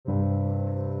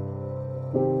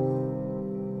Good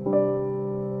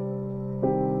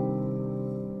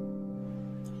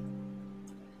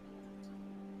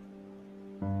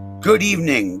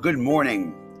evening, good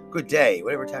morning, good day,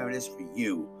 whatever time it is for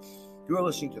you. You are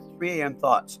listening to 3 a.m.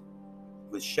 Thoughts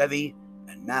with Chevy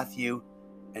and Matthew,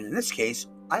 and in this case,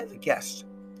 I have a guest.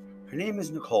 Her name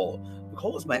is Nicole.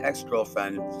 Nicole is my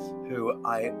ex-girlfriend who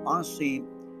I honestly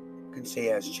can say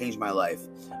has changed my life.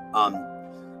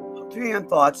 3 a.m.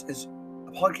 Thoughts is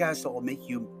a podcast that will make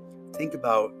you think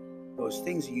about those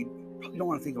things that you probably don't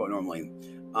want to think about normally.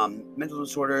 Mental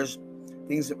disorders,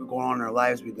 things that were going on in our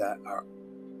lives that are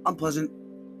unpleasant,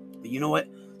 but you know what?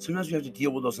 Sometimes we have to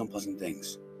deal with those unpleasant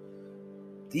things.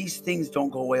 These things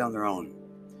don't go away on their own.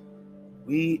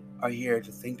 We are here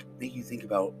to make you think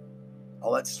about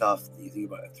all that stuff that you think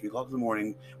about at 3 o'clock in the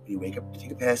morning when you wake up to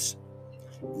take a piss,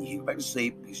 and you go back to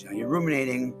sleep because now you're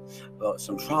ruminating about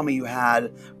some trauma you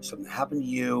had, something that happened to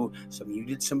you, something you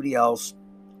did to somebody else.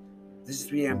 This is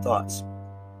 3 a.m. Thoughts.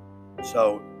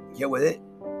 So get with it.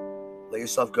 Let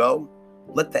yourself go.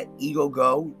 Let that ego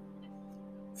go.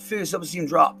 Feel your self-esteem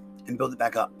drop and build it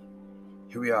back up.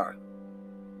 Here we are.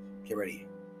 Get ready.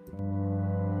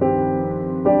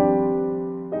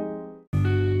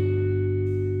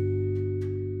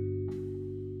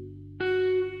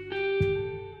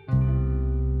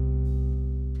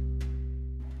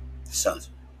 The sounds.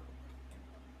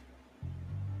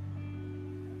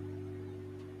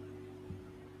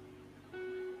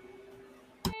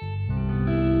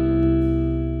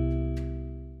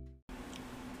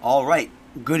 All right.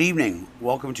 Good evening.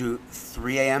 Welcome to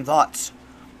 3 a.m. Thoughts.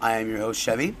 I am your host,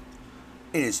 Chevy.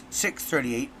 It is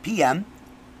 6:38 p.m.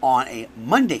 on a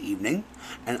Monday evening,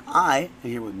 and I am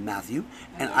here with Matthew,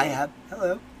 and I have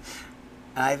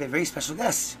a very special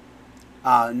guest.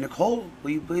 Nicole,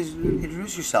 will you please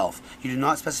introduce yourself? You did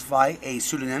not specify a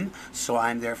pseudonym, so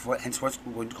I'm therefore henceforth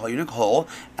going to call you Nicole,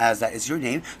 as that is your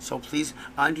name. So please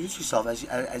introduce yourself as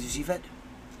you see fit.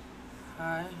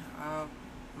 Hi,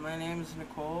 my name is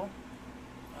Nicole.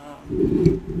 I don't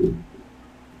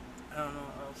know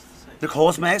what else to say. Nicole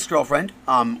is my ex-girlfriend.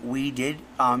 We did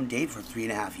date for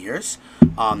 3.5 years.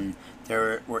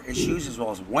 There were issues as well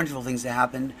as wonderful things that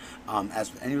happened,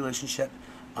 as with any relationship.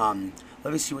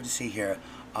 Let me see what to say here.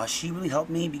 She really helped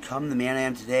me become the man I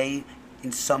am today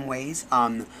in some ways.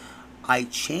 I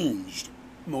changed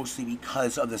mostly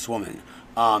because of this woman.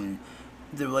 The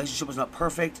relationship was not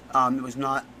perfect. It was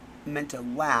not meant to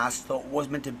last, though it was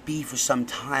meant to be for some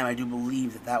time. I do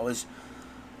believe that was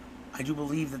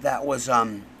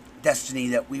destiny,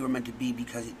 that we were meant to be,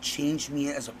 because it changed me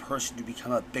as a person to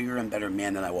become a bigger and better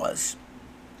man than I was.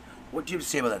 What do you have to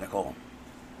say about that, Nicole?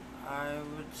 I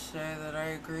would say that I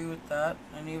agree with that,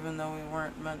 and even though we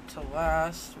weren't meant to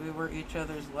last, we were each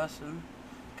other's lesson,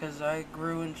 because I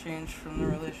grew and changed from the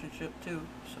relationship too,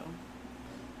 so.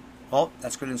 Well,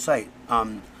 that's good insight.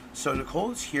 So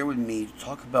Nicole is here with me to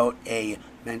talk about a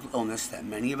mental illness that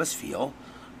many of us feel.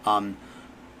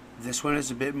 This one is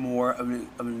a bit more of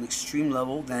an extreme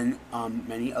level than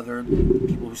many other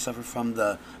people who suffer from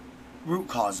the root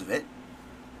cause of it.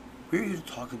 We're here to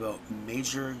talk about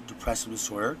major depressive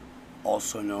disorder,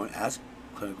 also known as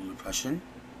clinical depression.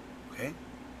 Okay?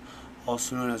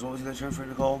 Also known as, what was the other term for it,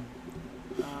 Nicole?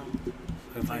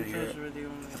 If I can find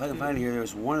it here, there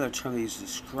was one other term they used to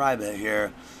describe it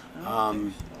here. I don't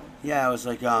think so. Yeah, it was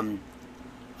like,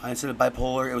 instead of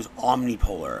bipolar, it was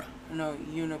omnipolar. No,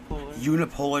 unipolar.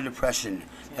 Unipolar depression.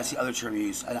 Yeah. That's the other term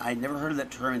used. I'd never heard of that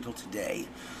term until today.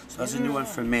 So that's a new one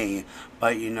for me.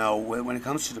 But, you know, when it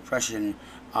comes to depression,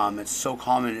 it's so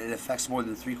common. It affects more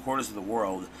than 3/4 of the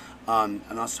world. I'm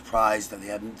not surprised that they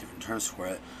have different terms for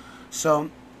it. So,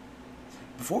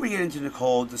 before we get into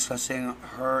Nicole discussing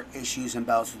her issues and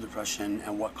bouts with depression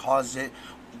and what caused it,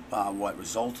 what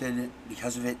resulted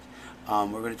because of it,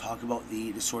 we're going to talk about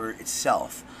the disorder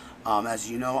itself. As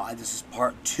you know, this is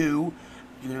part 2,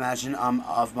 you can imagine,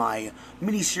 of my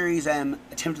mini-series I am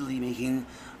attemptedly making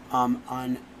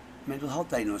on mental health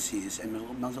diagnoses and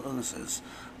mental illnesses.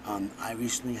 I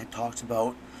recently had talked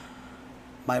about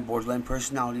my borderline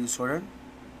personality disorder.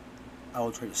 I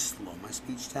will try to slow my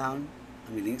speech down.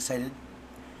 I'm getting excited.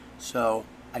 So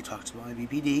I talked about my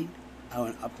BPD. I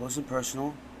went up close and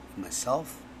personal with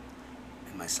myself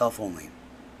and myself only.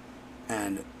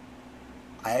 And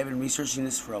I have been researching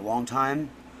this for a long time.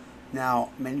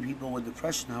 Now, many people with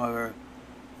depression, however,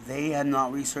 they have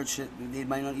not researched it. They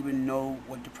might not even know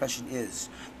what depression is.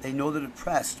 They know they're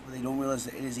depressed, but they don't realize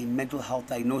that it is a mental health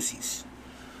diagnosis.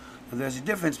 Now, there's a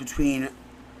difference between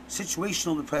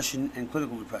situational depression and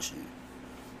clinical depression.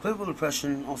 Clinical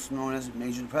depression, also known as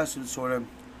major depressive disorder,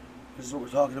 this is what we're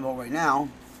talking about right now.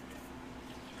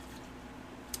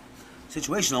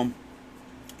 Situational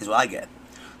is what I get.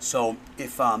 So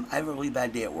if I have a really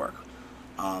bad day at work,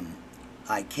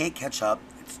 I can't catch up.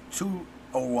 It's too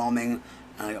overwhelming.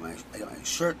 And I got my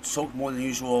shirt soaked more than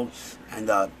usual, and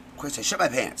of course I shit my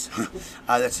pants.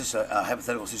 That's just a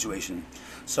hypothetical situation.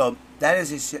 So that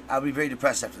is I'll be very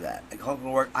depressed after that. I come to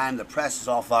work, I am depressed as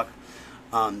all fuck.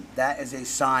 That is a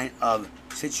sign of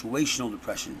situational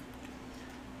depression.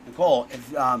 Nicole,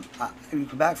 if you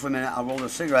come back for a minute, I'll roll the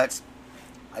cigarettes.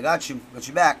 I got you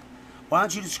back. Why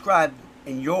don't you describe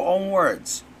in your own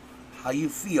words how you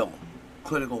feel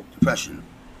clinical depression?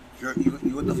 You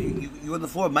on the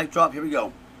floor, mic drop, here we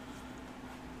go.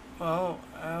 Well,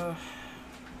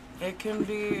 it can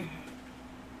be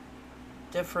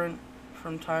different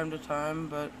from time to time,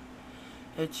 but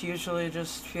it's usually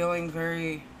just feeling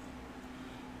very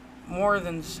more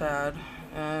than sad,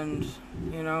 and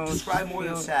describe more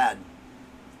than sad.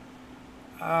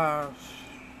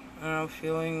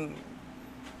 Feeling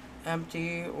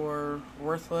empty or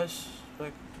worthless,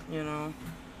 like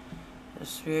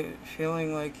just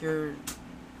feeling like you're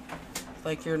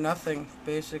nothing,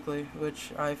 basically,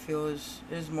 which I feel is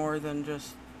more than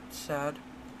just sad.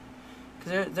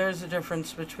 Because there's a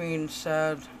difference between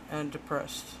sad and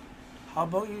depressed. How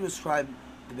about you describe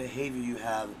the behavior you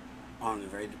have on a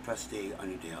very depressed day on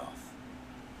your day off?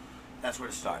 That's where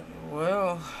to start.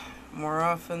 Well, more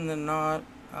often than not,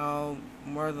 I'll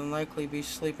more than likely be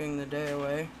sleeping the day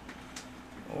away.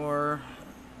 Or,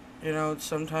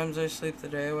 sometimes I sleep the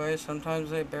day away,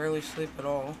 sometimes I barely sleep at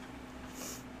all.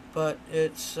 But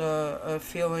it's a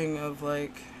feeling of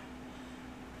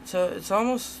it's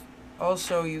almost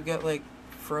also you get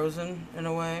frozen in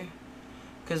a way.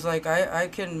 Because I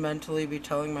can mentally be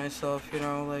telling myself,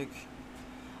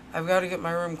 I've got to get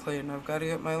my room clean, I've got to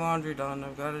get my laundry done,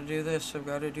 I've got to do this, I've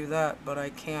got to do that, but I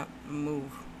can't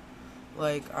move.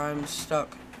 I'm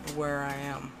stuck where I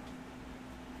am.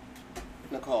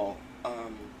 Nicole,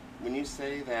 when you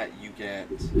say that you get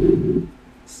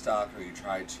stuck or you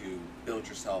try to build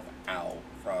yourself out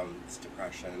from this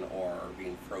depression or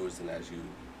being frozen, as you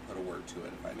put a word to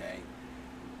it, if I may.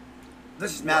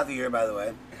 This is Matthew here, by the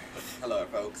way. Hello,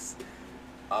 folks.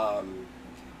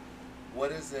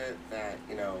 What is it that,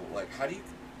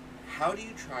 how do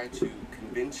you try to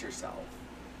convince yourself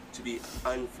to be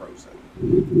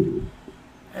unfrozen?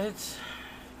 It's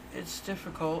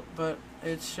difficult, but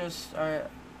it's just I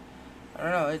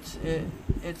don't know.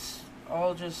 It's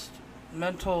all just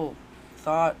mental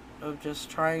thought of just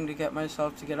trying to get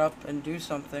myself to get up and do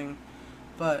something,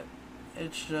 but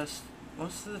it's just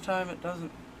most of the time it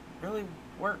doesn't really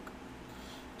work.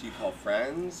 Do you call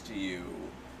friends? Do you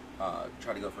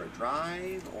try to go for a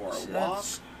drive or a walk?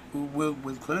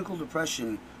 With clinical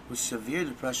depression, with severe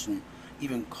depression,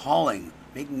 even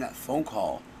making that phone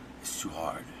call is too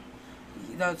hard.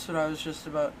 That's what I was just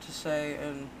about to say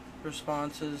in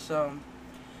response is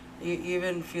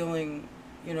even feeling,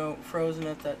 frozen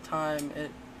at that time,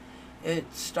 it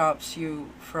stops you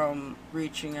from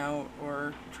reaching out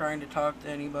or trying to talk to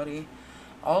anybody.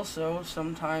 Also,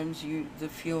 sometimes the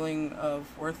feeling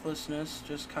of worthlessness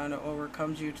just kind of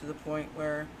overcomes you to the point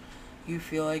where you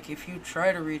feel like if you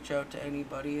try to reach out to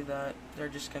anybody that they're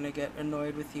just going to get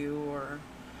annoyed with you or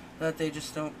that they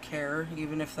just don't care,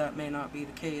 even if that may not be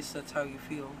the case. That's how you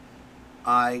feel.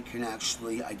 I can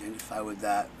actually identify with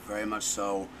that very much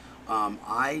so.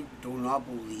 I do not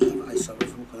believe I suffer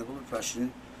from clinical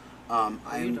depression.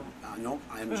 I am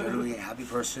generally a happy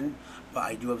person, but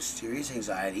I do have serious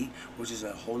anxiety, which is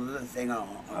a whole other thing on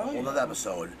a whole other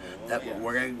episode.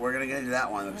 We're gonna get into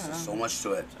that one because there's so much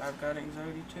to it. I've got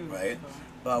anxiety too. Right, so.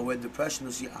 But with depression,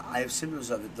 I have symptoms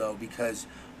of it though because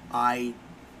I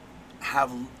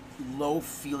have low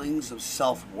feelings of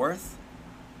self-worth.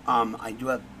 I do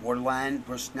have borderline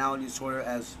personality disorder,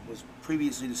 as was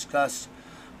previously discussed,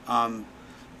 and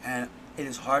it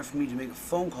is hard for me to make a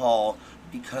phone call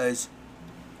because,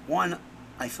 one,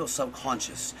 I feel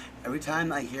subconscious. Every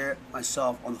time I hear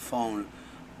myself on the phone,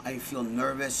 I feel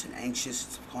nervous and anxious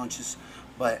and subconscious.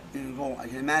 But I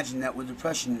can imagine that with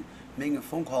depression, making a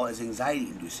phone call is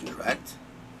anxiety-inducing, correct?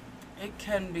 It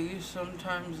can be.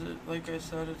 Sometimes, like I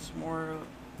said, it's more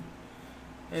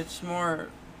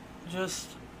just,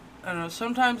 I don't know,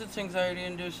 sometimes it's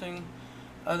anxiety-inducing.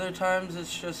 Other times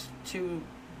it's just too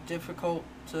difficult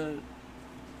to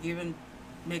even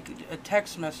make a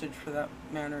text message for that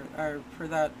manner, or for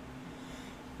that.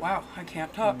 Wow, I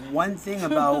can't talk. One thing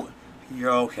about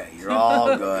you're okay. You're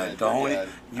all good. Don't.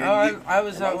 I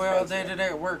was that way all day today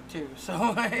at work too.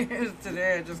 So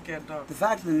today I just can't talk. The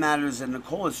fact of the matter is that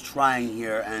Nicole is trying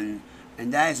here, and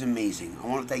And that is amazing. I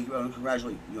want to thank you. I want to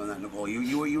congratulate you on that, Nicole.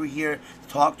 You were here to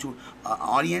talk to an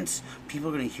audience. People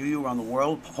are going to hear you around the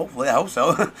world. Hopefully, I hope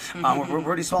so. We're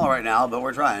pretty small right now, but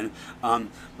we're trying. But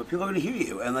people are going to hear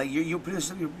you, and like you're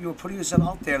putting yourself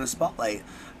out there in the spotlight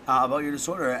about your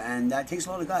disorder, and that takes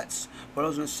a lot of guts. What I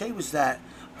was going to say was that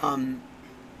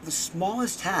the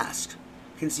smallest task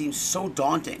can seem so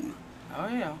daunting. Oh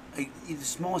yeah. Like the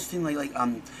smallest thing, like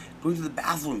going to the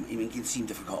bathroom, even can seem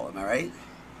difficult. Am I right?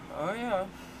 Oh yeah.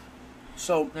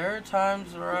 So There are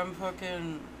times where I'm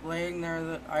fucking laying there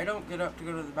that I don't get up to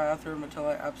go to the bathroom until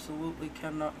I absolutely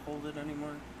cannot hold it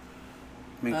anymore.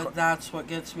 I mean, That's what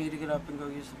gets me to get up and go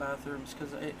use the bathrooms,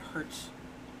 because it hurts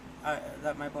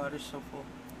that my bladder's so full.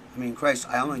 I mean, Christ,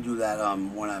 I only do that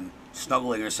when I'm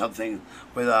snuggling or something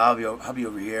with a hubby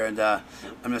over here, and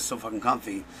I'm just so fucking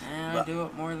comfy. And But- I do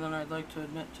it more than I'd like to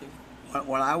admit to.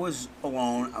 When I was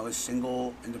alone, I was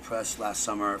single and depressed last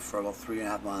summer for about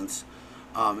 3.5 months.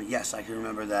 Yes, I can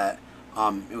remember that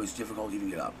it was difficult to even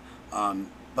get up.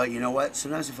 But you know what?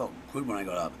 Sometimes I felt good when I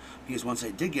got up, because once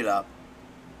I did get up,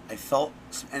 I felt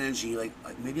some energy, like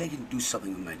maybe I can do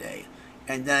something with my day.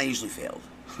 And then I usually failed.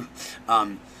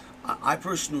 I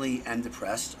personally am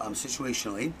depressed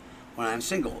situationally when I'm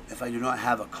single. If I do not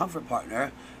have a comfort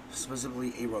partner,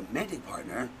 specifically a romantic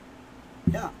partner,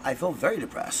 yeah, I feel very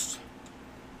depressed.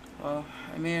 Well,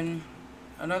 I mean,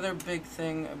 another big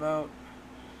thing about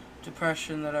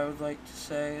depression that I would like to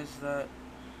say is that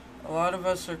a lot of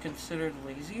us are considered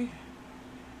lazy.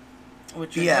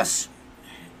 Which is Yes.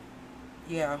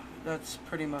 Yeah, that's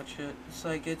pretty much it. It's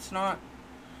like, it's not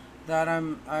that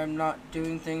I'm not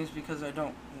doing things because I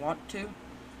don't want to.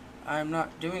 I'm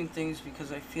not doing things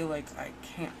because I feel like I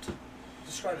can't.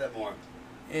 Describe that more.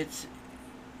 It's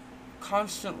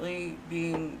constantly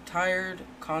being tired,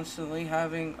 constantly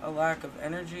having a lack of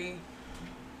energy.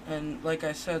 And like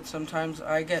I said, sometimes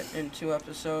I get into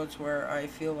episodes where I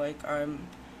feel like I'm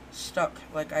stuck,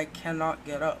 like I cannot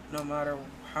get up, no matter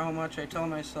how much I tell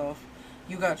myself,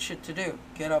 you got shit to do,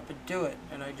 get up and do it,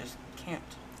 and I just can't.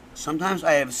 Sometimes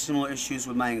I have similar issues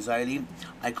with my anxiety.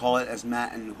 I call it, as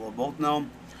Matt and Nicole both know,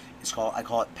 I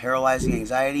call it paralyzing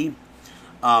anxiety,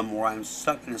 where I'm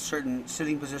stuck in a certain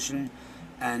sitting position,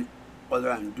 and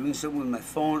whether I'm doing something with my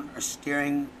phone or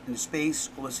staring into space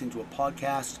or listening to a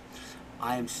podcast,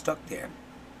 I am stuck there.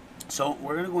 So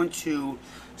we're going to go into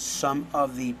some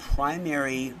of the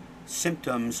primary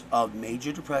symptoms of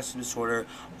major depressive disorder,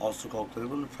 also called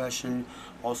clinical depression,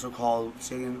 also called,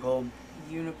 say again, Nicole?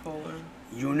 Unipolar.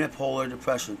 Unipolar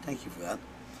depression. Thank you for that.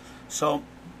 So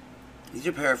these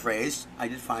are paraphrased. I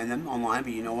did find them online,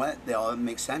 but you know what? They all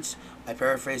make sense. I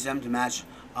paraphrased them to match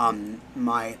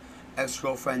my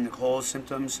ex-girlfriend Nicole's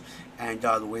symptoms and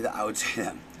the way that I would say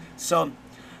them. So,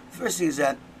 first thing is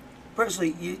that,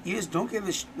 personally, you just don't give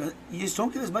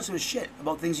as much of a shit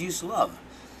about things you used to love.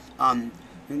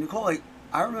 Nicole, like,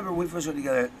 I remember when we first got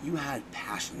together, you had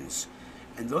passions,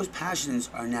 and those passions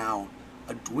are now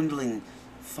a dwindling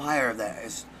fire that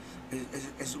is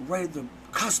right at the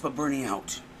cusp of burning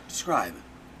out. Describe.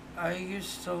 I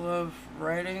used to love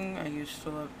writing, I used to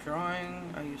love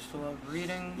drawing, I used to love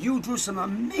reading. You drew some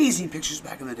amazing pictures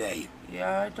back in the day.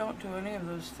 Yeah, I don't do any of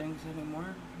those things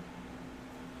anymore.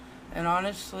 And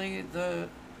honestly,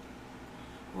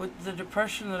 with the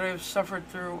depression that I've suffered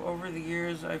through over the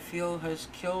years, I feel has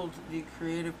killed the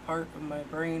creative part of my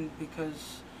brain,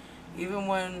 because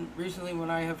even recently when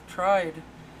I have tried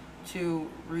to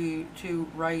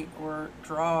write or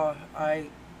draw, I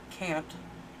can't.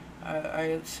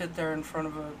 I sit there in front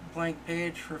of a blank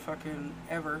page for fucking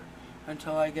ever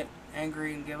until I get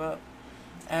angry and give up.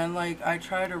 And like, I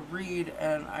try to read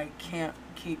and I can't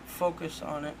keep focus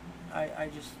on it. I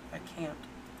can't.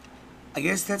 I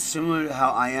guess that's similar to how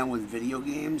I am with video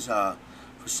games. For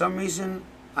some reason,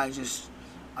 I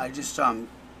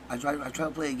try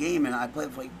to play a game and I play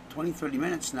it for like 20-30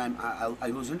 minutes and I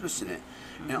lose interest in it.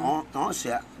 Mm-hmm. And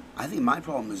honestly, I think my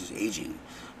problem is just aging.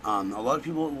 A lot of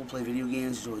people will play video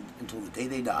games until the day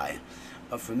they die,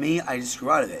 but for me, I just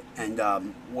grew out of it. And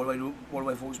what do I do? What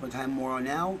do I focus my time more on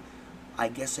now? I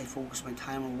guess I focus my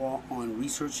time a lot on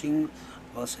researching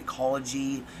about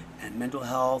psychology and mental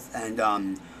health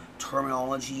and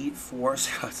terminology for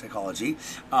psychology.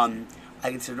 I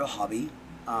consider it a hobby.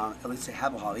 At least I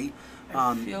have a hobby.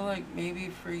 I feel like maybe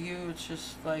for you it's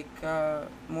just like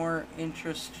more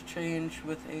interest change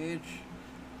with age.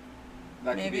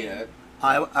 That could Maybe. be it.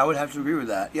 I would have to agree with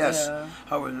that, yes. Yeah.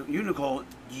 However, you, Nicole,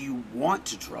 do you want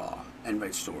to draw and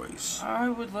write stories? I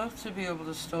would love to be able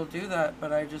to still do that,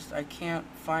 but I can't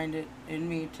find it in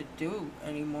me to do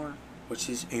anymore. Which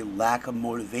is a lack of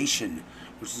motivation,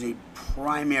 which is a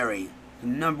primary, the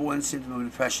number one symptom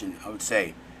of depression, I would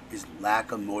say. is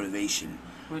lack of motivation.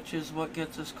 Which is what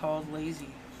gets us called lazy.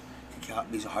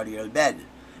 It's hard to get out of bed.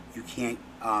 You can't,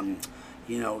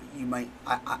 you know, you might.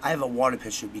 I have a water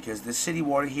pitcher because the city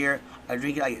water here, I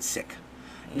drink it, I get sick.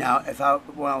 Now,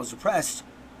 when I was depressed,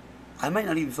 I might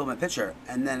not even fill my pitcher,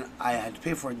 and then I had to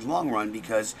pay for it in the long run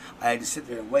because I had to sit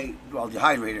there and wait while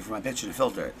dehydrated for my pitcher to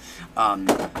filter.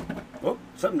 Oh,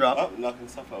 something dropped. Oh, knocking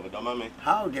stuff over. Don't mind me.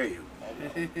 How dare you?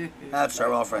 That's right.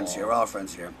 We're all friends here. We're all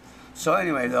friends here. So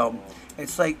anyway, though,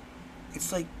 it's like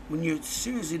when you're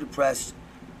seriously depressed,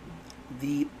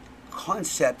 the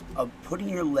concept of putting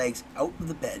your legs out of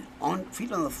the bed, on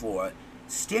feet on the floor,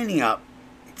 standing up,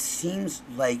 it seems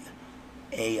like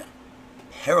a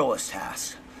perilous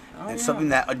task. Oh, and yeah. something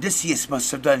that Odysseus must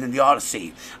have done in the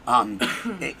Odyssey.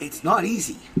 It's not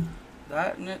easy.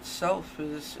 That in itself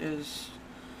is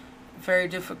very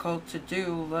difficult to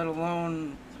do, let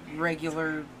alone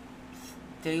regular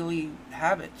daily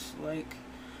habits like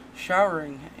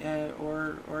showering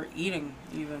or eating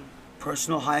even.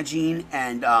 Personal hygiene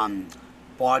and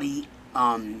body,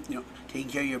 taking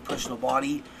care of your personal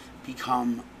body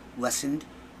become lessened.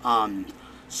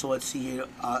 So let's see here,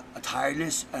 a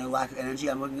tiredness and a lack of energy.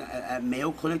 I'm looking at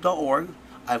MayoClinic.org.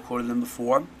 I've quoted them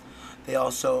before. They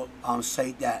also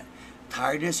cite that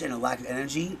tiredness and a lack of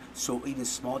energy, so even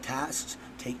small tasks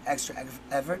take extra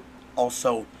effort,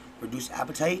 also reduce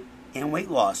appetite and weight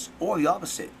loss, or the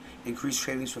opposite, increase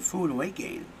cravings for food and weight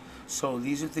gain. So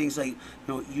these are things like,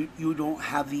 you don't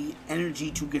have the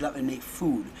energy to get up and make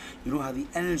food. You don't have the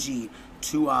energy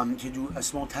to do a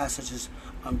small task such as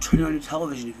turning on your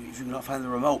television if you cannot find the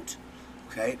remote.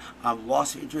 Okay,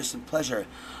 loss of interest and pleasure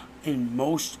in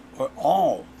most or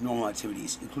all normal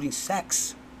activities, including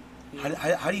sex.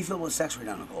 Yeah. How do you feel about sex right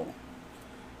now, Nicole?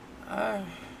 I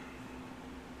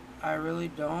really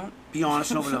don't. Be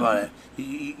honest and open about it.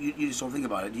 You just don't think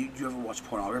about it. Do you ever watch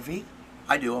pornography?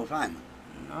 I do all the time.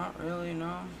 Not really,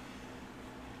 no.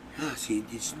 See, you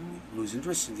just lose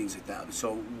interest in things like that.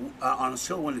 So, on a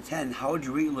scale of 1 to 10, how would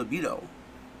you rate your libido?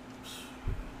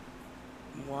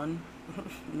 1,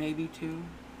 maybe 2.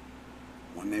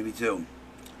 1, maybe 2.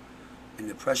 And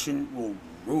depression will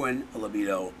ruin a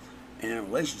libido. And in a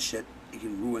relationship, it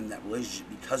can ruin that relationship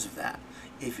because of that,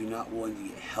 if you're not willing to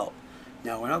get help.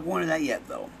 Now, we're not going to that yet,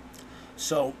 though.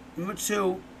 So, number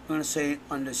 2, I'm going to say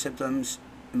under symptoms,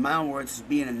 in my own words, is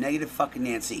being a negative fucking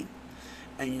Nancy.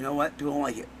 And you know what? People don't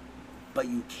like it. But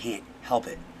you can't help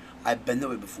it. I've been that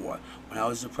way before. When I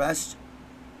was depressed,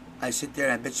 I sit there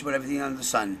and I bitch about everything under the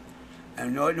sun.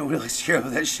 And nobody likes to hear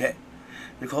about that shit.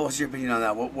 Nicole, what's your opinion on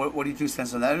that? What are your 2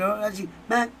 cents on that? No, actually,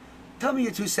 Matt, tell me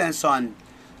your 2 cents on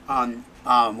when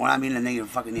I'm in a negative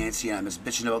fucking Nancy and I'm just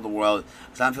bitching about the world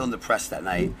because I'm feeling depressed that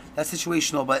night. That's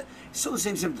situational, but it's still the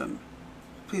same symptom.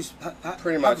 Please,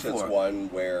 pretty much it's one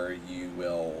where you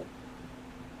will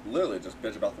literally just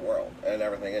bitch about the world and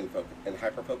everything and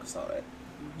hyper focus on it.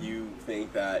 Mm-hmm. You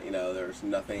think that there's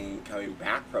nothing coming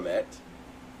back from it,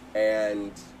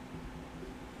 and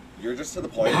you're just to the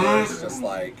point where it's just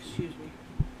like, Excuse me.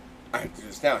 I have to do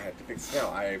this now. I have to fix this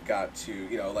now. I've got to,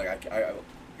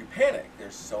 you panic.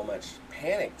 There's so much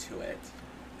panic to it.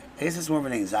 I guess it's more of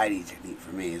an anxiety technique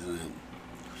for me, isn't it?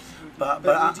 But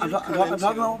But I'm we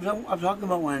do talking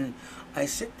about when I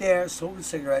sit there smoking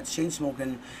cigarettes, chain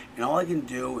smoking, and all I can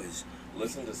do is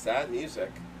Listen to sad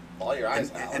music. Bawl your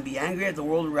eyes out. and be angry at the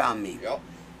world around me. Yep.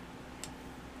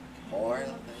 Or,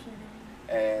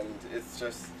 and it's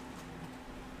just,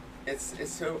 it's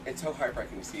so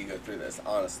heartbreaking to see you go through this.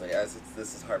 Honestly,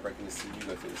 this is heartbreaking to see you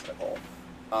go through this, Nicole.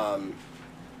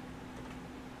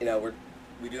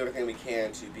 We do everything we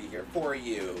can to be here for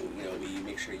you. We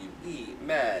make sure you eat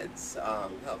meds. Hell,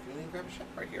 if you need to grab a shower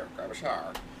right here, grab a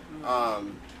shower.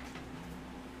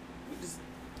 We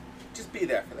just be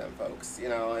there for them, folks.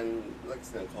 And like I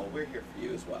said, Nicole, we're here for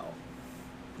you as well.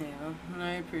 Yeah, and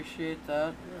I appreciate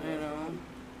that.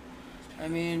 I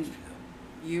mean,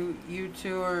 you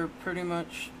two are pretty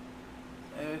much.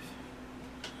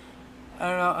 I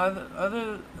don't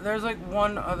know. There's like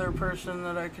one other person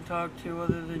that I could talk to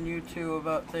other than you two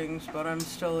about things, but I'm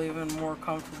still even more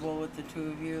comfortable with the two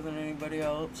of you than anybody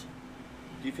else.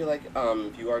 Do you feel like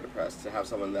if you are depressed, to have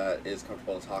someone that is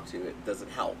comfortable to talk to, does it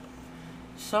help?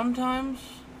 Sometimes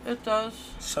it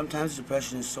does. Sometimes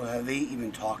depression is so heavy,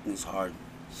 even talking is hard.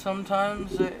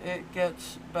 Sometimes it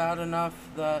gets bad enough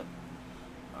that,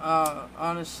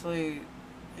 honestly,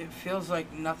 it feels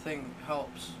like nothing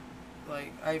helps.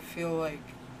 Like, I feel like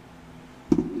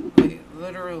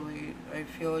literally, I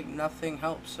feel like nothing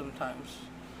helps sometimes.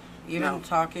 Even No.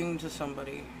 talking to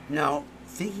somebody. Now,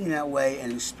 thinking that way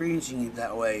and experiencing it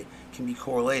that way can be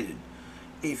correlated.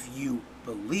 If you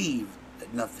believe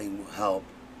that nothing will help,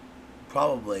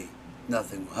 probably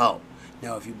nothing will help.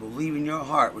 Now, if you believe in your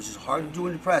heart, which is hard to do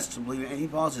when depressed, to believe in anything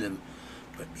positive,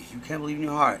 but if you can't believe in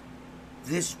your heart,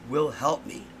 this will help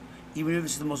me. Even if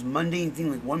it's the most mundane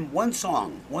thing, like one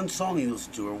song you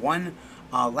listen to, or one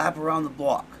lap around the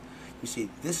block. You say,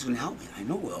 this is going to help me. I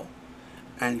know it will.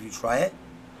 And if you try it,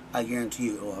 I guarantee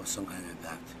you it will have some kind of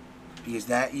impact. Because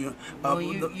that, well,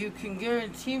 you can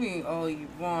guarantee me all you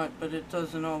want, but it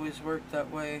doesn't always work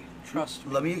that way. Trust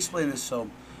me. Let me explain this. So,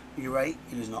 you're right.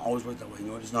 It does not always work that way.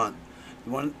 No, it does not.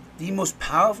 The most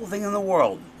powerful thing in the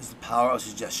world is the power of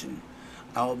suggestion.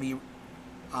 I will be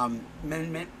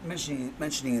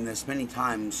mentioning this many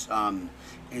times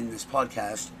in this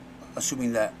podcast,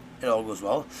 assuming that it all goes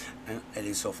well, and it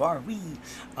is so far.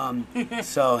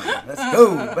 So let's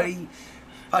go, buddy.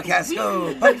 Podcast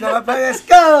go. Podcast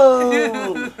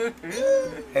go.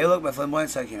 Hey, look, my flamboyant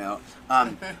side came out.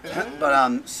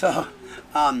 So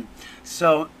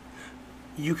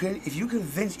you can, if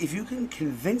you can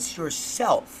convince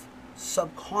yourself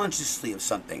subconsciously of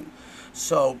something.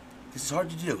 So this is hard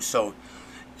to do. So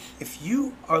if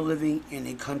you are living in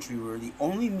a country where the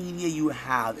only media you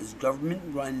have is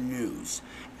government-run news,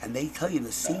 and they tell you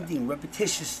the same thing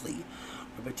repetitionally,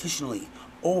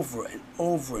 over and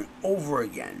over and over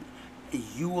again,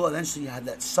 you will eventually have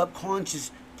that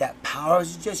subconscious, that power of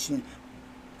suggestion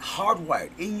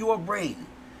hardwired in your brain,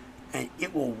 and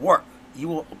it will work. You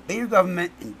will obey your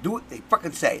government and do what they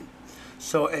fucking say.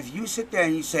 So if you sit there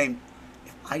and you say,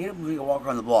 if I get up and take a walk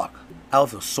around the block, I'll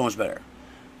feel so much better.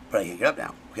 But I can't get up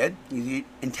now, okay?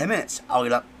 In 10 minutes, I'll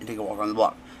get up and take a walk around the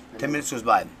block. 10 minutes goes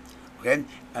by, okay?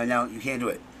 And now you can't do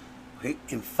it. Okay?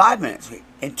 In 5 minutes, okay?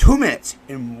 In 2 minutes,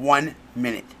 in 1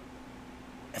 minute.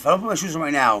 If I don't put my shoes on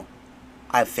right now,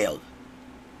 I've failed.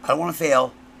 I don't want to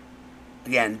fail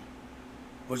again,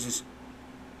 which is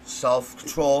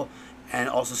self-control and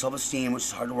also self-esteem, which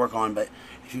is hard to work on. But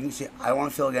if you can say, I don't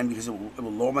want to fail again because it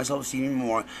will lower my self-esteem even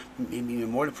more, make me even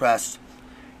more depressed,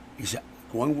 you say,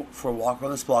 going for a walk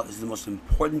around this block is the most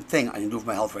important thing I can do for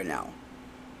my health right now.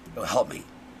 It will help me.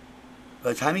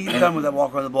 By the time you get done with that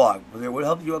walk around the block, whether it would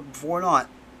help you before or not,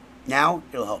 now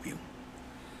it'll help you.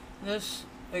 This,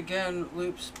 again,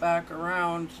 loops back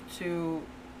around to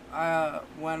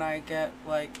when I get,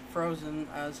 like, frozen,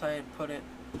 as I had put it,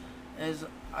 is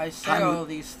I say all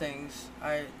these things.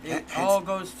 It all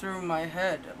goes through my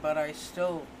head, but I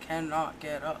still cannot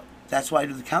get up. That's why I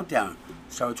do the countdown.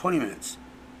 Start with 20 minutes,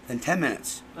 then 10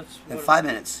 minutes, then 5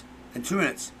 minutes, then 2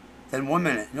 minutes, then 1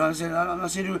 minute. You know what I'm saying? I'm not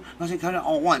saying count it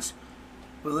all at once.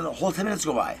 But let the whole 10 minutes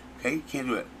go by. Okay? You can't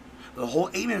do it. The whole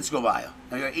 8 minutes go by.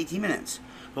 Now you got 18 minutes.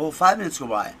 The whole 5 minutes go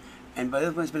by. And by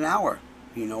the time it's been an hour.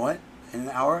 You know what? In an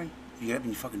hour, you get up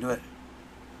and you fucking do it.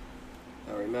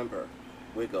 Now remember,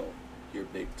 wiggle your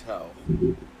big toe.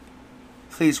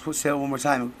 Please say it one more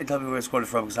time and tell me where it's quoted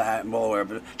from, because I'm well aware.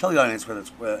 But tell the audience where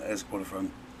it's quoted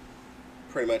from.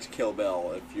 Pretty much Kill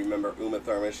Bill. If you remember Uma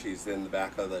Thurman, she's in the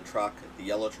back of the truck, the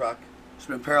yellow truck. She's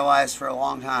been paralyzed for a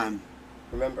long time.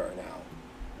 Remember now,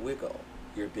 wiggle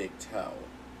your big toe.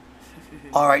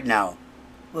 All right, now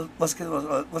let's get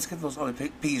those other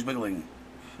piggies wiggling.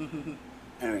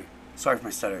 Anyway, sorry for my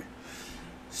stutter.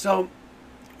 So,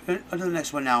 on to the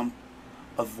next one now.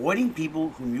 Avoiding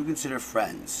people whom you consider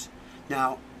friends.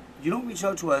 Now, you don't reach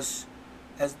out to us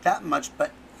as that much,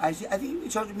 but I think you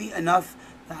reach out to me enough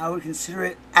that I would consider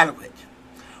it adequate.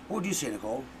 What would you say,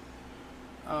 Nicole?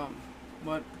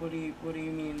 What do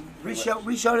you mean? Reach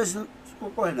out as go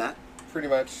ahead, Matt. Pretty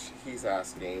much, he's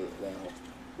asking now,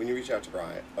 when you reach out to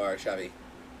Brian or Chevy,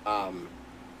 Volume.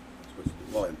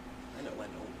 I know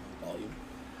volume.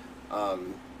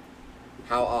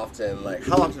 How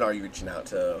often are you reaching out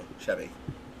to Chevy?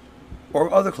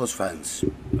 Or other close friends?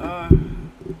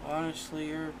 Honestly,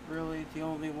 you're really the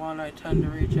only one I tend to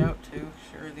reach out to.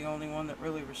 You're the only one that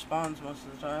really responds most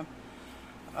of the time.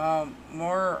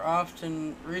 More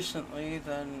often recently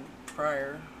than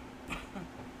prior.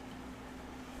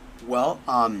 Well,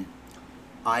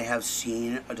 I have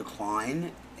seen a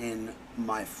decline in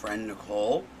my friend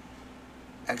Nicole.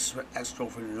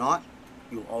 Ex-girlfriend or not,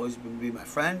 you'll always be my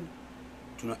friend.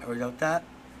 Do not ever doubt that.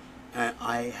 And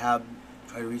I have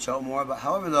tried to reach out more. But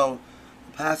however, though,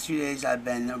 the past few days I've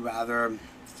been rather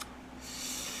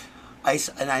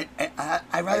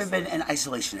I've rather been an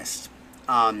isolationist,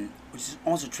 which is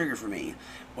almost a trigger for me.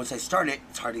 Once I start it,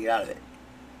 it's hard to get out of it.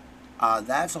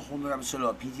 That's a whole other episode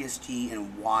about PTSD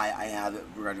and why I have it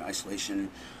regarding isolation.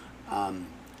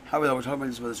 However, though, we're talking about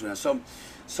this right now.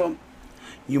 So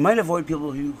you might avoid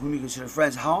people whom you consider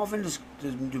friends. How often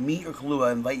do me or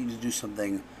Kalua invite you to do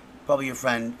something, probably your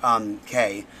friend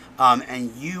Kay,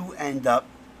 and you end up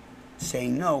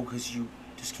saying no because you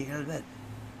just can't get out of bed?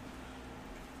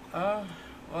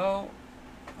 Well,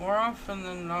 more often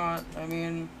than not, I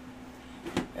mean,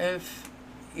 if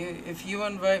if you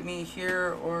invite me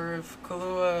here, or if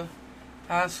Kahlua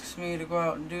asks me to go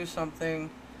out and do something,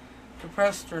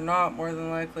 depressed or not, more than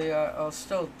likely I'll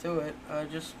still do it. I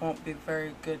just won't be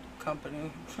very good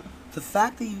company. The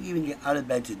fact that you even get out of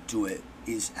bed to do it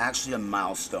is actually a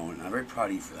milestone. I'm very proud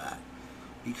of you for that.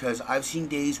 Because I've seen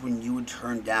days when you would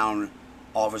turn down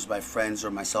offers by friends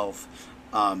or myself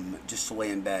just to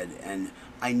lay in bed. And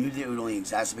I knew that it would only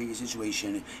exacerbate your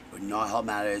situation. It would not help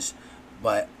matters.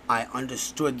 But I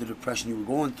understood the depression you were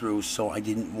going through, so I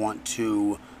didn't want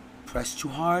to press too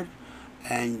hard.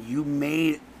 And you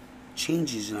made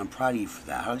changes, and I'm proud of you for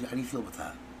that. How do you feel about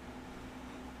that?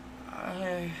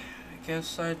 I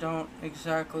guess I don't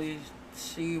exactly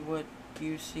see what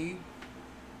you see.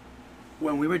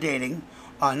 When we were dating,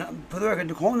 for the record,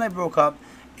 Nicole and I broke up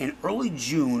in early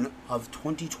June of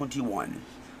 2021.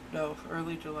 No,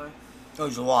 early July. Oh,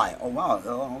 July. Oh, wow.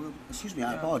 Oh, excuse me.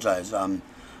 I Yeah. apologize.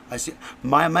 I see.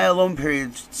 My alone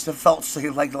period felt like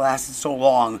it lasted so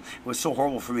long. It was so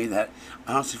horrible for me that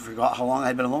I honestly forgot how long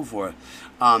I'd been alone for.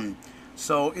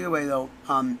 So either way, though,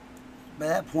 by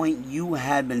that point, you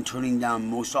had been turning down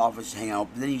most offers to hang out,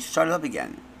 but then you started up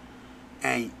again,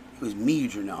 and it was me you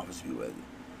turned down offers to be with.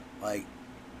 Like,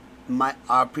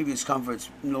 our previous comforts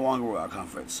no longer were our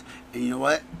comforts, and you know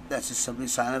what? That's just simply a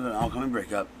sign of an oncoming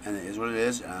breakup, and it is what it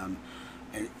is.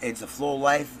 And it's a flow of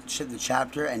life. The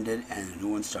chapter ended, and a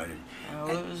new one started. Well,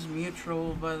 it was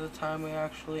mutual by the time we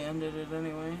actually ended it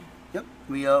anyway. Yep,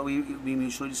 we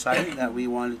mutually decided that we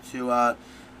wanted to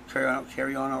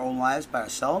carry on our own lives by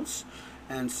ourselves,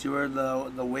 and see where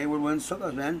the wayward winds took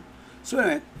us, man. So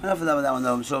anyway, enough of that with that one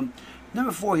though. So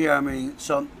number 4 here,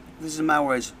 so this is in my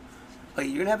words. Okay,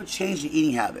 you're gonna have a change in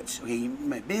eating habits. Okay, you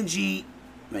might binge eat,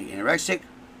 you might get anorexic.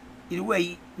 Either way,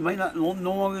 you might no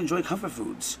longer enjoy comfort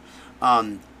foods.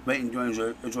 You might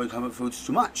enjoy comfort foods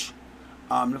too much.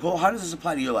 Nicole, how does this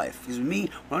apply to your life? Because with me,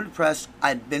 when I'm depressed,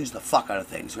 I binge the fuck out of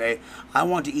things, okay? I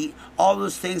want to eat all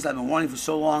those things that I've been wanting for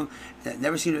so long, that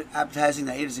never seemed appetizing,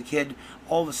 that I ate as a kid.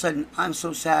 All of a sudden, I'm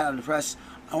so sad, I'm depressed,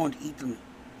 I want to eat them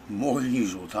more than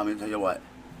usual. Tell you what.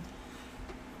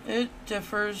 It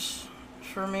differs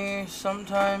for me.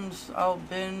 Sometimes I'll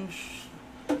binge,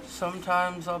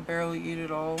 sometimes I'll barely eat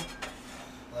at all.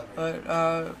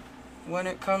 But when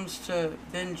it comes to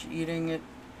binge eating, it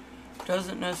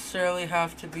doesn't necessarily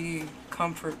have to be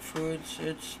comfort foods.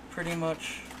 It's pretty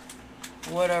much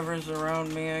whatever's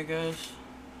around me, I guess.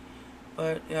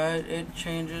 But yeah, it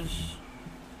changes.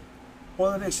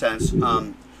 Well, that makes sense.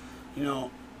 Part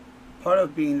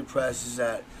of being depressed is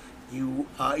that you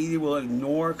either will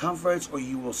ignore comforts or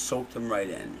you will soak them right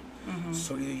in. Mm-hmm.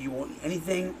 So either you won't eat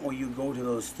anything or you go to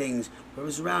those things,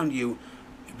 whatever's around you,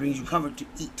 it brings you comfort to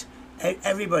eat.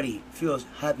 Everybody feels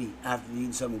happy after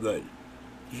eating something good.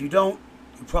 If you don't,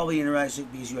 you're probably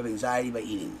anorexic because you have anxiety by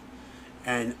eating.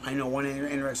 And I know one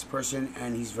anorexic person,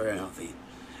 and he's very unhealthy.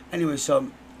 Anyway, so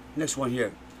next one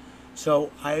here. So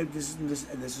this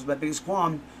is my biggest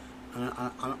qualm.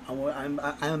 I'm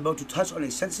about to touch on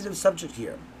a sensitive subject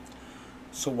here.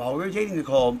 So while we were dating,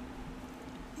 Nicole,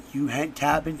 you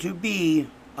happened to be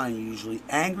unusually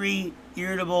angry,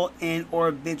 irritable, and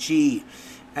or bitchy.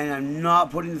 And I'm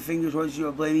not putting the finger towards you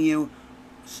or blaming you.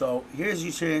 So here's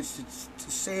your chance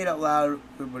to say it out loud.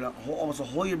 We've been almost a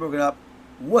whole year broken up.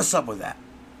 What's up with that?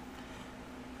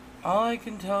 All I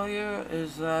can tell you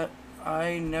is that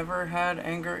I never had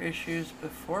anger issues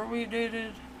before we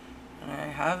dated, and I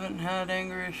haven't had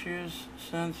anger issues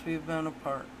since we've been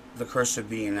apart. The curse of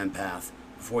being an empath.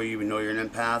 Before you even know you're an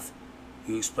empath,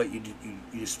 you display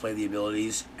the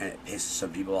abilities, and it pisses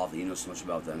some people off that you know so much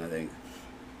about them, I think.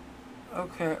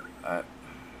 Okay, I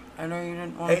know you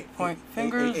didn't want to point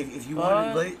fingers. If you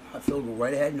want to, I feel go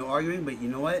right ahead, no arguing. But you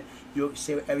know what? You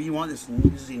say whatever you want. This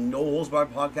is a no holds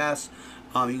barred podcast.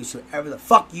 You can say whatever the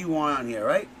fuck you want on here,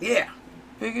 right? Yeah.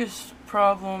 Biggest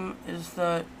problem is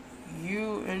that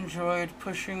you enjoyed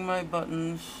pushing my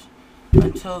buttons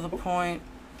until the point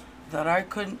that I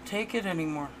couldn't take it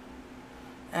anymore,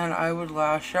 and I would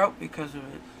lash out because of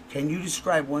it. Can you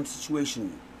describe one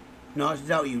situation? Not to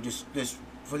doubt you, just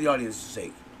for the audience's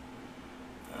sake.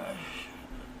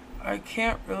 I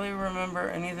can't really remember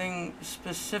anything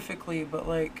specifically, but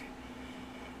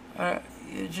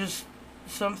it just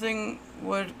something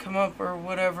would come up or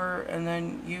whatever, and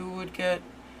then you would get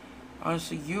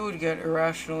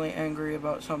irrationally angry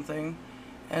about something,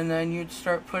 and then you'd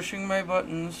start pushing my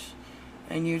buttons,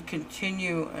 and you'd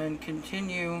continue and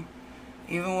continue.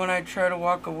 Even when I try to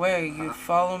walk away, you'd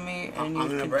follow me, and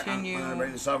you'd continue. I'm going to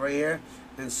bring this up right here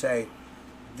and say,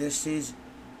 this is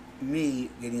me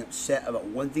getting upset about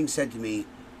one thing said to me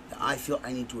that I feel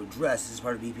I need to address as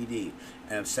part of BPD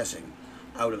and obsessing.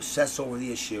 I would obsess over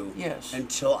the issue Yes.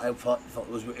 until I felt it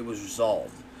was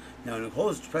resolved. Now Nicole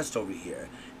is depressed over here,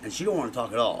 and she don't want to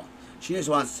talk at all. She just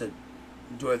wants to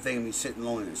do her thing and be sit in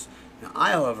loneliness. Now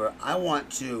however, I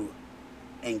want to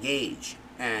engage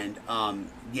and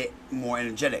get more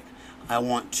energetic. I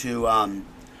want to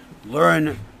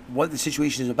learn what the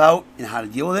situation is about and how to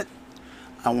deal with it.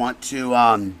 I want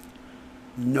to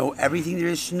know everything there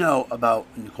is to know about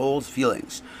Nicole's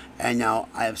feelings. And now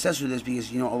I obsess with this because,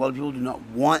 a lot of people do not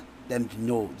want them to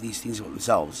know these things about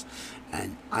themselves.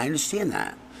 And I understand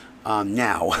that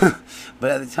now.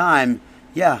 But at the time,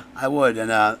 yeah, I would.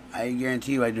 And I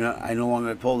guarantee you I no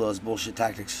longer pull those bullshit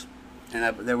tactics.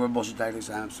 And there were bullshit tactics.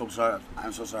 And I'm so sorry.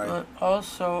 I'm so sorry. But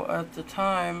also, at the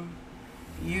time,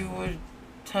 you would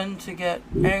tend to get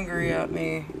angry at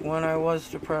me when I was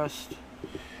depressed.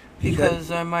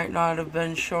 Because I might not have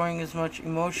been showing as much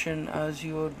emotion as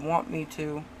you would want me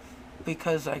to,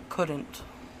 because I couldn't.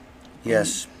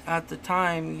 Yes. And at the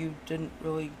time, you didn't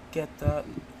really get that.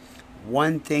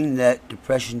 One thing that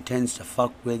depression tends to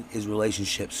fuck with is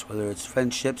relationships, whether it's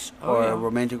friendships or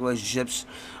romantic relationships.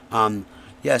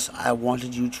 Yes, I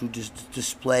wanted you to just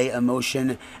display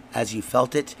emotion as you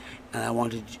felt it, and I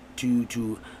wanted you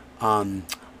to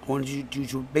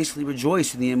basically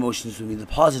rejoice in the emotions with me, the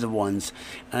positive ones.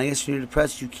 And I guess when you're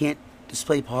depressed, you can't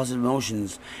display positive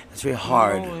emotions. It's very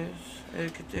hard. Not always.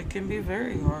 It can be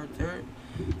very hard.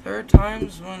 There are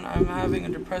times when I'm having a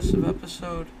depressive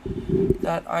episode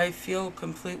that I feel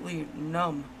completely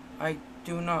numb. I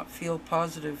do not feel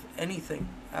positive anything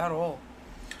at all.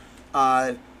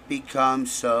 I've become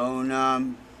so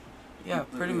numb. Yeah,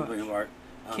 pretty much.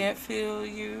 Can't feel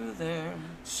you there.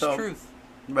 It's truth.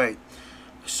 Right.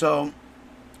 So,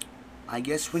 I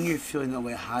guess when you're feeling that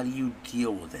way, how do you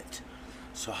deal with it?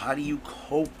 So how do you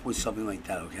cope with something like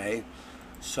that, okay?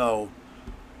 So,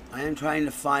 I am trying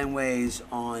to find ways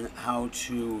on how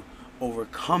to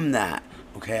overcome that,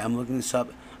 okay? I'm looking this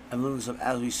up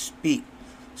as we speak.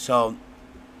 So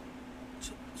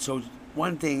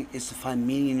one thing is to find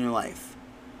meaning in your life.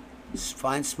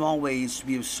 Find small ways to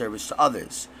be of service to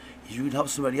others. If you can help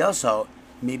somebody else out,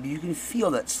 maybe you can feel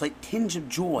that slight tinge of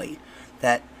joy,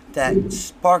 that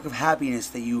spark of happiness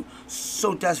that you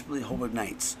so desperately hope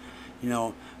ignites.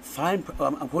 I'm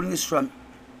quoting this from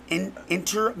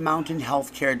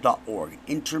intermountainhealthcare.org.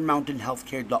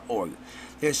 Intermountainhealthcare.org.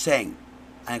 They're saying,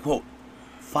 and I quote,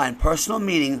 "Find personal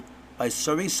meaning by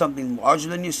serving something larger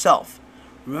than yourself.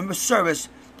 Remember, service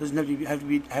doesn't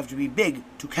have to be big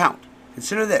to count.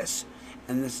 Consider this,"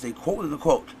 and this is a quote within a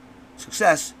quote: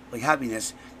 "Success, like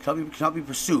happiness, cannot be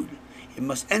pursued. It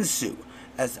must ensue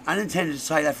as the unintended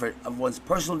side effort of one's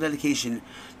personal dedication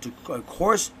to a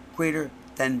cause greater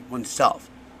than oneself."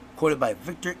 Quoted by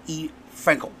Viktor E.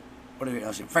 Frankl.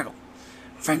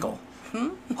 Frankl.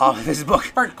 His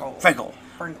book. Frankl.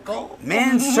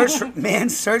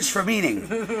 Man's search for meaning.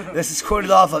 This is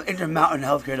quoted off of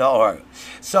intermountainhealthcare.org.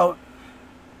 So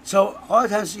a lot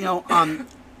of times,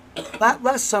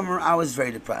 last summer I was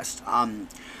very depressed. I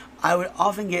would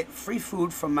often get free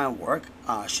food from my work,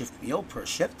 shift meal per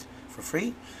shift for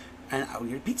free, and I would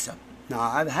get a pizza. Now,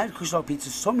 I've had Kushal pizza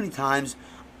so many times,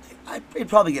 it'd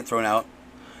probably get thrown out.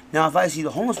 Now, if I see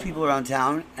the homeless people around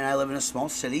town, and I live in a small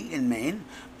city in Maine,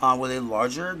 with a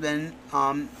larger than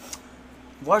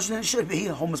it should be,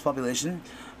 a homeless population,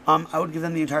 I would give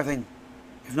them the entire thing,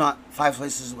 if not 5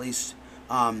 slices at least,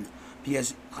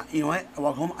 because, you know what, I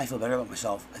walk home, I feel better about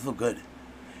myself, I feel good.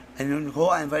 And Nicole,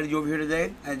 I invited you over here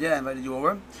today, I invited you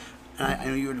over, and I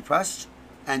know you were depressed,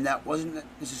 and that wasn't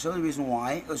necessarily the reason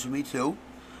why, it was for me too,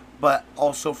 but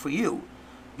also for you,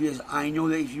 because I know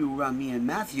that if you were around me and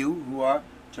Matthew, who are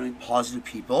generally positive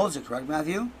people, is it correct,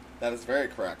 Matthew? That is very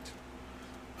correct.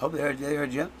 Hope they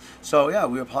heard you. So yeah,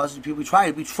 we are positive people. We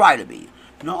try to be.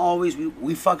 Not always.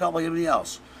 We fuck up like everybody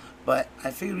else, but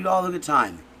I figured we'd all have a good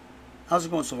time. How's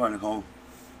it going so far, Nicole?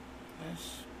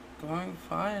 It's going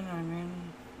fine. I mean,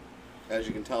 as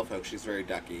you can tell, folks, she's very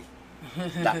ducky.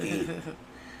 Ducky.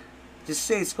 Just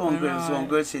say it's going good. It's going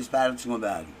good. Say it's bad. It's going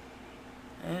bad.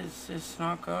 It's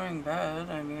not going bad.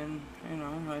 I mean,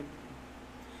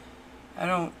 I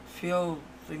don't feel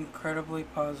incredibly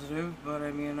positive, but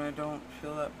I mean, I don't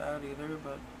feel that bad either.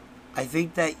 But I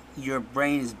think that your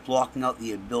brain is blocking out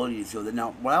the ability to feel that.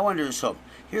 Now, what I wonder is, so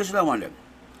here's what I wonder.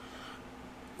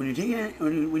 When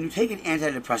you take an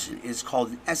antidepressant, it's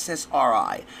called an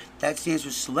SSRI. That stands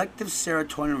for Selective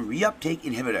Serotonin Reuptake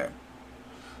Inhibitor.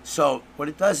 So what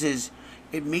it does is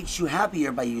it makes you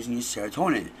happier by using your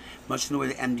serotonin, much in the way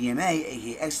that MDMA,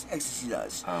 aka ecstasy,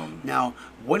 does. Now,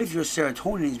 what if your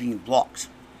serotonin is being blocked?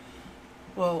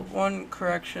 Well, one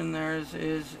correction there is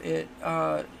it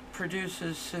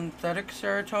produces synthetic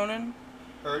serotonin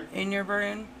Heard? in your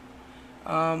brain,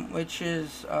 which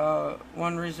is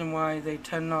one reason why they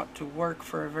tend not to work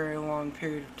for a very long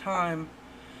period of time,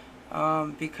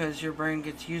 because your brain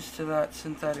gets used to that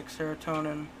synthetic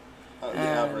serotonin. On the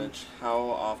And- average, how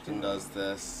often does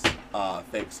this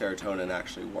fake serotonin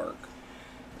actually work?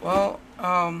 Well,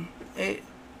 an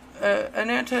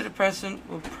antidepressant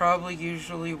will probably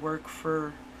usually work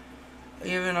for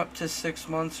even up to 6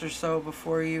 months or so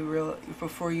before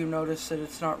you notice that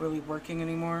it's not really working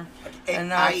anymore.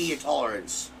 And i.e. a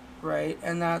tolerance. Right,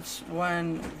 and that's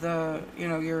when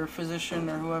your physician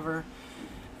or whoever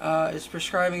is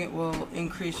prescribing it will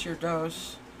increase your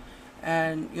dose,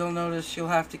 and you'll notice you'll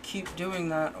have to keep doing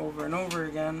that over and over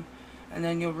again, and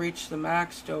then you'll reach the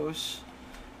max dose,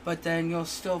 but then you'll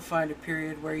still find a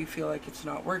period where you feel like it's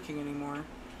not working anymore.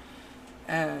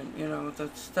 And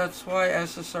that's why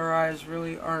SSRIs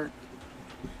really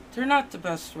they're not the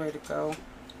best way to go,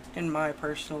 in my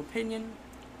personal opinion,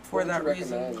 for What would that you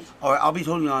reason. recommend? All right, I'll be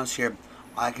totally honest here.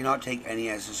 I cannot take any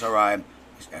SSRI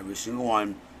because every single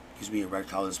one gives me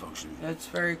erectile dysfunction. That's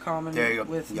very common There you go.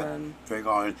 with Yeah, men. very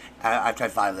common. I've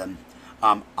tried 5 of them.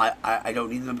 I don't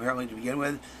need them apparently to begin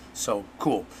with, so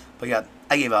cool. But yeah,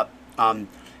 I gave up.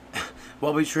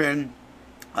 Wellbutrin,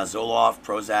 Zoloft,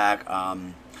 Prozac,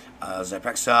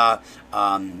 Zyprexa,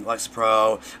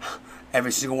 Lexapro,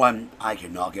 every single one, I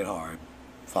cannot get hard.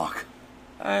 Fuck.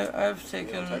 I've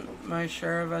take taken them. my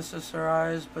share of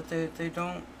SSRIs, but they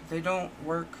don't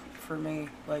work for me,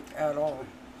 like, at all.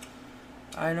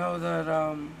 I know that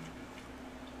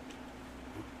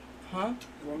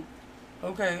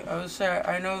okay, I was saying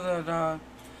I know that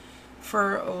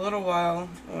for a little while,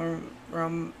 or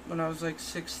when I was like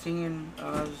 16,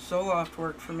 Zoloft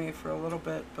worked for me for a little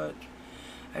bit, but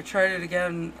I tried it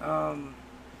again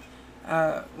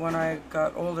when I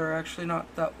got older. Actually,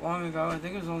 not that long ago. I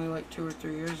think it was only like 2 or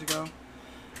 3 years ago.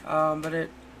 But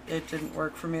it didn't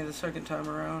work for me the second time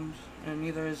around, and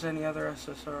neither is any other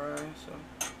SSRI.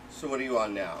 So what are you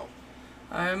on now?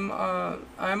 I'm If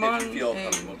on you feel a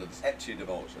comfortable to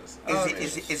divulge this. Oh,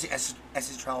 Is it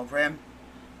escitalopram?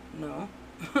 no.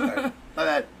 Okay. My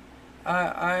bad.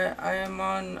 I am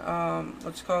on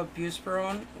what's called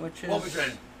Buspirone, which is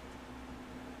Wellbutrin.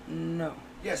 no.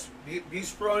 Yes,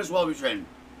 Buspirone is Wellbutrin.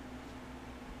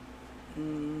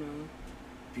 No.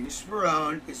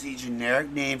 Buspirone is the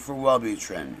generic name for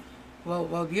Wellbutrin. Well,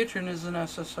 Wellbutrin is an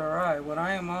SSRI. What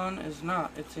I am on is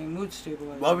not. It's a mood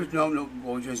stabilizer.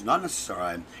 Wellbutrin is not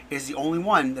necessary. It is the only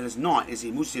one that is not. Is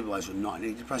a mood stabilizer, not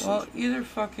an antidepressant. Well, either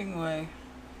fucking way.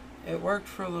 It worked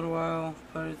for a little while,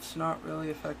 but it's not really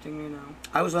affecting me now.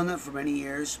 I was on that for many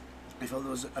years. I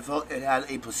felt it had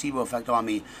a placebo effect on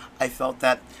me. I felt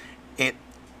that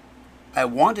I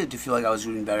wanted to feel like I was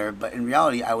doing better, but in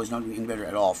reality, I was not doing better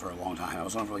at all for a long time. I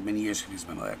was on for like many years because of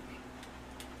my mother.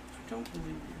 I don't believe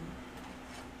you.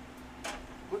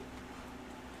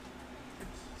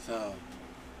 So,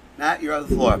 Matt, you're on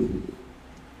the floor.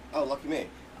 oh, lucky me.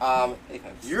 Hey,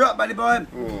 thanks. You're up, buddy boy.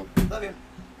 Love you.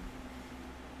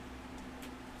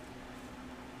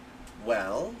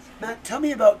 Well, Matt, tell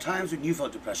me about times when you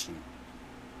felt depression.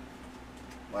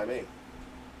 why me?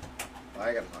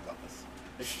 I gotta talk about this.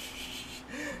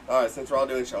 Alright, since we're all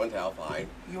doing show and tell, fine.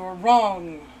 You're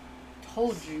wrong.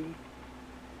 Told you.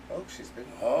 Oh, she's been.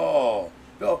 Oh.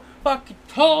 No. Fucking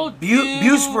told you.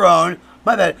 Buspirone,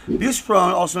 my bad.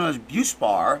 Buspirone, also known as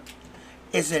Buspar,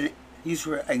 is used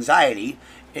for anxiety.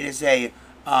 It is a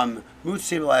mood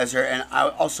stabilizer, and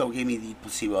also gave me the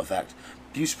placebo effect.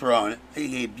 Buspirone,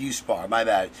 aka Buspar, my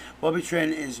bad.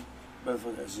 Wellbutrin is, what the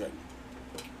fuck is it?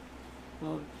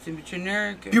 Well, it's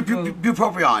generic.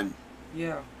 Bupropion.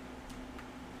 Yeah.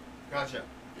 Gotcha.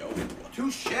 Yo,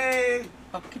 Touche.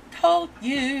 Fucking told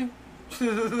you.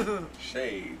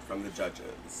 shade from the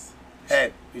judges.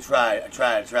 Hey, we tried.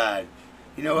 I tried.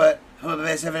 You know what? I'm the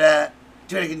best ever that.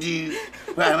 Do what I can do.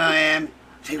 Where I am.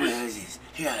 Take what it is.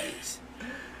 Here it is.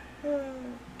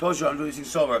 Told you I'm doing things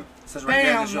sober. It says right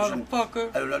there in the Bam, description.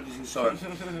 motherfucker. I do not do things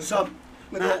sober. So,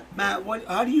 Matt,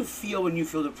 how do you feel when you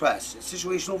feel depressed? It's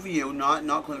situational for you,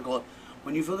 not clinical.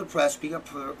 When you feel depressed, speak up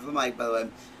for the mic, by the way.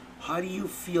 How do you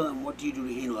feel, and what do you do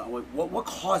to handle it? What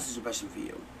causes depression for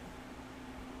you?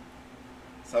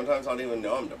 Sometimes I don't even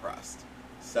know I'm depressed.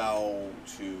 So,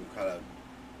 to kind of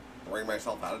bring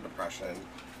myself out of depression,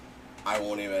 I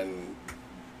won't even.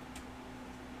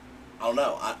 I don't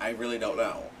know. I really don't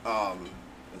know.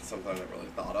 It's something I never really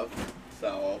thought of.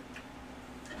 So,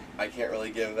 I can't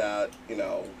really give that,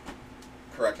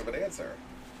 correct of an answer.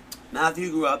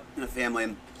 Matthew grew up in a family,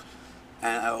 and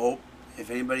I hope if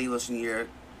anybody listening here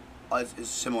is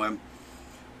similar,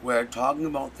 where talking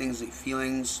about things like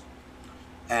feelings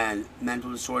and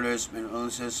mental disorders, mental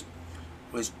illnesses,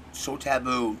 was so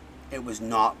taboo, it was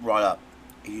not brought up.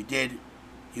 If you did,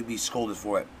 you'd be scolded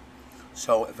for it.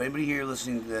 So if anybody here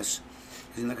listening to this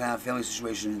is in the kind of family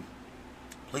situation,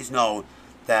 please know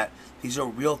that these are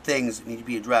real things that need to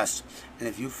be addressed. And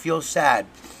if you feel sad,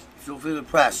 if you feel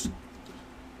depressed,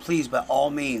 please, by all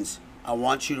means, I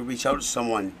want you to reach out to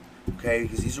someone, okay?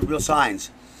 Because these are real signs.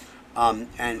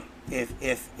 And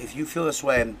if you feel this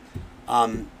way,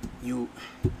 I'm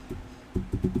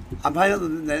probably not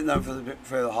the number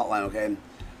for the hotline, okay?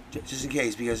 Just in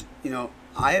case, because,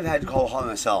 I have had to call the hotline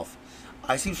myself.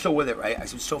 I seem so with it, right? I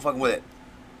seem so fucking with it.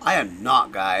 I am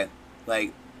not, guy.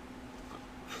 Like,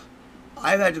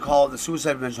 I've had to call the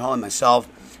suicide prevention hotline myself,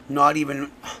 not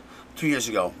even 2 years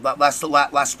ago. Last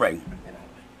spring.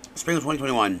 Spring of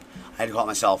 2021, I had to call it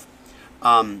myself.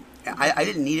 I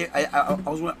didn't need it. I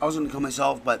was going to call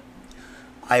myself, but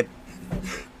I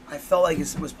felt like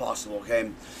it was possible,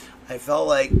 okay? I felt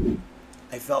like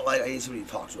I needed somebody to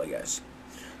talk to, I guess.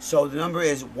 So the number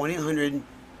is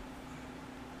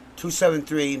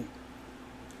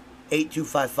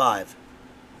 1-800-273-8255.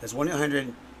 That's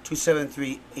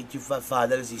 1-800-273-8255.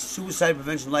 That is the Suicide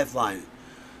Prevention Lifeline.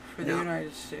 For the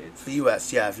United States. The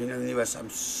U.S., yeah. If you're in the U.S.,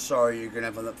 I'm sorry, you're going to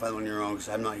have to find one on your own, because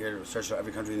I'm not here to search out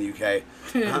every country in the U.K.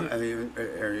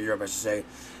 Or Europe, I should say.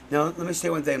 Now, let me say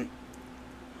one thing.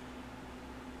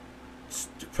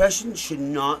 Depression should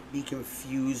not be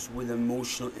confused with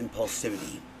emotional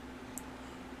impulsivity.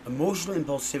 Emotional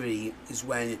impulsivity is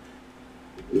when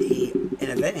an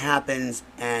event happens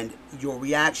and your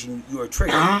reaction, you are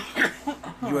triggered.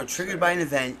 You are triggered by an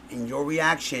event and your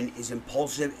reaction is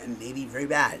impulsive and maybe very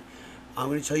bad. I'm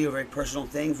going to tell you a very personal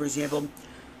thing, for example.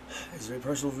 It's very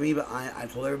personal for me, but I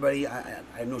told everybody I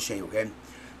have no shame, okay?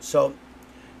 So,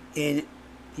 in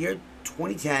the year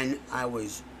 2010, I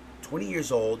was 20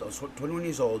 years old. I was 21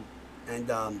 years old, and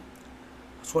I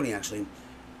was 20 actually.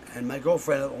 And my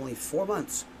girlfriend of only 4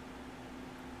 months.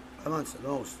 5 months at the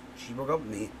most. She broke up with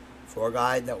me for a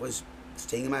guy that was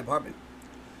staying in my apartment,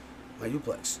 my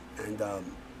duplex. And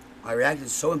I reacted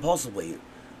so impulsively.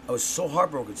 I was so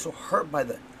heartbroken, so hurt by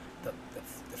the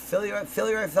failure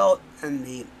I felt, and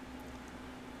the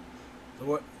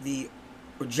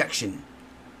rejection.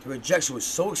 The rejection was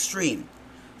so extreme.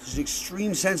 There's an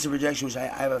extreme sense of rejection, which I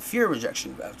have a fear of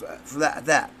rejection for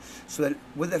that. So that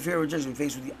with that fear of rejection,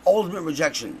 faced with the ultimate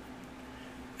rejection,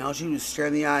 and all she would do was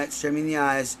stare me in the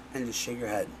eyes, and just shake her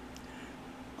head.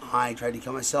 I tried to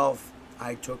kill myself.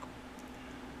 I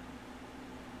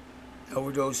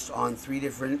overdosed on 3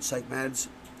 different psych meds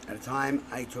at a time.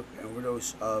 I took an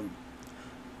overdose of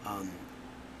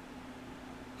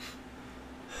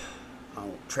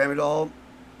Trazodone.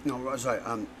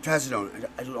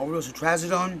 I took an overdose of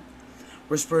Trazodone,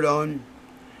 Risperidone,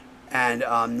 and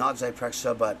not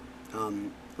Zyprexa, but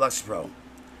Lexapro.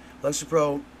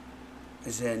 Lexapro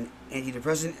is an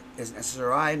antidepressant, is an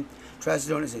SSRI.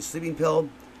 Trazodone is a sleeping pill.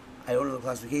 I don't know the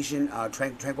classification.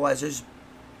 Tranquilizers.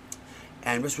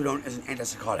 And Risperidone is an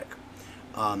antipsychotic.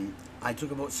 I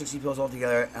took about 60 pills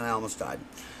altogether, and I almost died.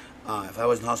 If I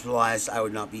wasn't hospitalized, I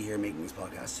would not be here making this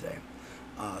podcast today.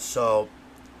 So,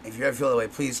 if you ever feel that way,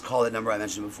 please call that number I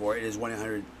mentioned before. It is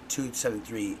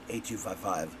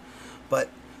 1-800-273-8255. But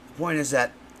the point is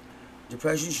that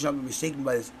depression should not be mistaken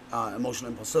by this,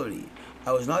 emotional impulsivity.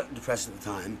 I was not depressed at the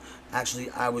time.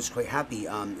 Actually, I was quite happy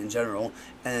in general.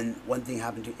 And one thing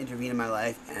happened to intervene in my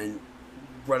life and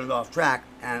run it off track,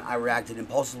 and I reacted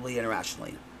impulsively and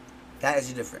irrationally. That is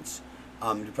the difference.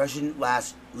 Depression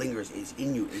lingers, is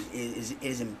in you, it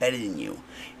is embedded in you.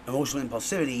 Emotional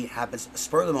impulsivity happens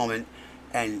spur of the moment,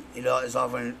 and it is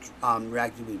often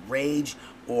reacted with rage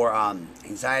or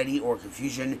anxiety or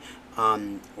confusion,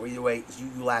 or either way,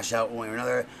 you lash out one way or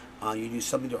another. You do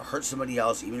something to hurt somebody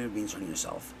else, even if it means hurting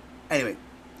yourself. Anyway,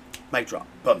 mic drop.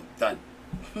 Boom. Done.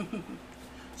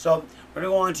 So, we're going to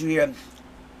go on to here.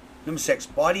 Number 6,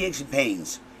 body aches and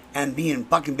pains, and being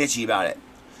fucking bitchy about it.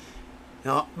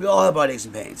 Now, we all have body aches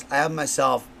and pains. I have them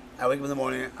myself. I wake up in the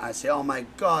morning, I say, oh my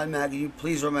God, man, can you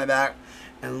please rub my back?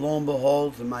 And lo and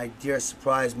behold, to my dear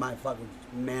surprise, my fucking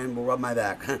man will rub my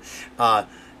back.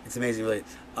 It's amazing, really.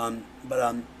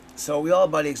 So we all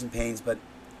have body aches and pains, but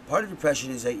part of depression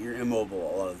is that you're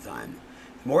immobile a lot of the time.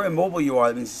 The more immobile you are,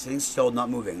 that means sitting still, not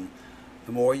moving,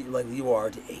 the more likely you are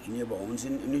to ache in your bones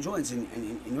and your joints and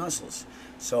your muscles.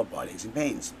 So body aches and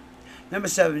pains. Number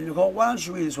 7, Nicole, why don't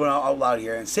you read this one out loud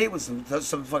here and say it with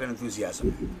some fucking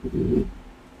enthusiasm.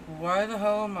 Why the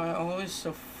hell am I always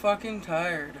so fucking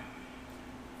tired?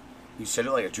 You said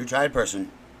it like a true tired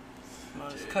person. Well,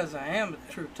 it's because I am a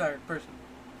true tired person.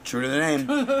 True to the name.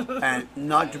 And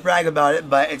not to brag about it,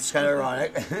 but it's kind of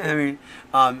ironic. I mean,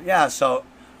 yeah. So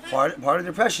part of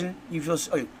depression,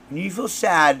 when you feel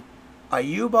sad. Are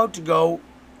you about to go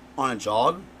on a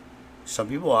jog? Some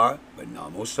people are, but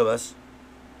not most of us.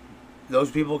 Those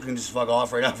people can just fuck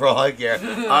off right now for all I care.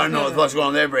 I don't know what the fuck's going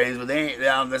on in their brains, but they ain't.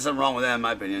 There's something wrong with them, in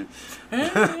my opinion.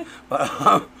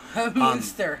 But that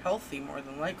means they're healthy, more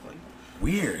than likely.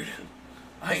 Weird.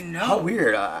 I know. How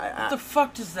weird. What the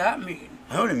fuck does that mean?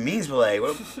 I know what it means, but like,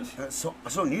 that's so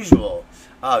unusual.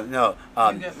 No.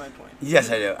 You get my point.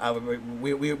 Yes, I do.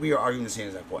 We are arguing the same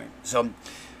exact point. So,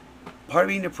 part of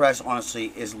being depressed,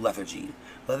 honestly, is lethargy.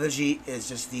 Lethargy is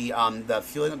just the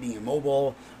feeling of being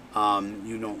immobile.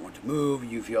 You don't want to move.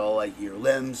 You feel like your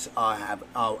limbs have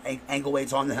ankle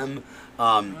weights on them.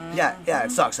 Yeah,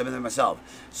 it sucks. I've been there myself.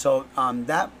 So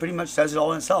that pretty much says it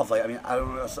all in itself. Like, I mean, I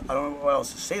don't know what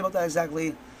else to say about that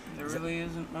exactly. There really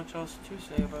isn't much else to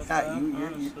say about Yeah,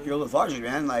 that. you're lethargic,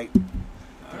 man. Like,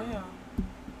 Oh yeah.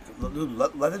 dude,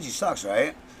 lethargy sucks, right?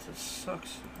 It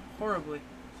sucks horribly.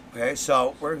 Okay,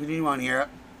 so we're going to continue on here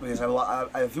because I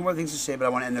have a few more things to say, but I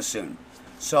want to end this soon.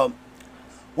 So,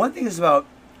 one thing is about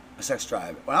a sex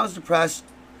drive. When I was depressed,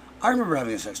 I remember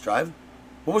having a sex drive.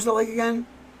 What was that like again?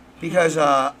 Because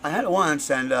I had it once,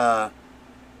 and I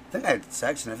think I had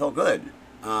sex, and I felt good.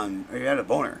 Or you had a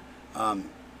boner.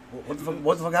 What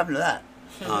the fuck happened to that?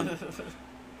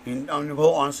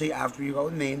 Nicole, honestly, after you got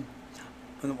with me,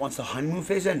 once the honeymoon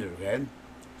phase ended, okay,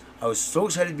 I was so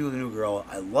excited to be with a new girl.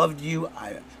 I loved you.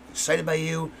 I was excited by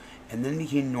you, and then it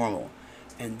became normal.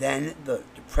 And then the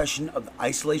depression of the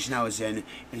isolation I was in. And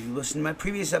if you listen to my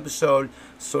previous episode,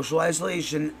 social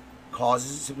isolation,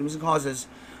 causes, symptoms and causes.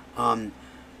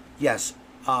 Yes.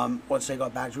 Once I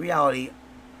got back to reality,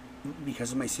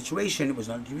 because of my situation, it was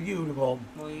not due to you, Nicole.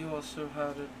 Well, you also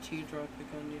had a T drop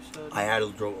again. You said. I had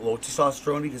low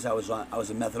testosterone because I was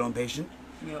a methadone patient.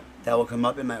 Yep. That will come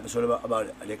up in my episode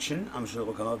about addiction. I'm sure it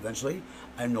will come up eventually.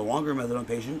 I'm no longer a methadone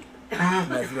patient.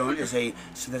 Methadone is a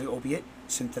synthetic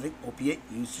opiate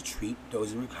used to treat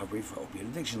those in recovery for opiate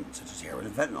addiction, such as heroin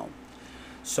and fentanyl.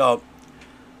 So,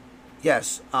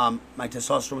 yes, my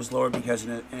testosterone was lower because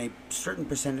in a certain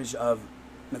percentage of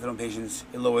methadone patients,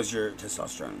 it lowers your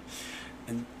testosterone.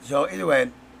 And so, anyway,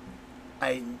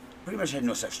 I pretty much had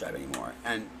no sex drive anymore.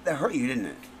 And that hurt you, didn't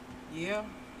it? Yeah,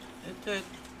 it did.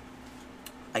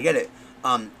 I get it.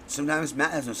 Sometimes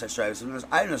Matt has no sex drive. Sometimes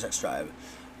I have no sex drive.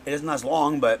 It doesn't last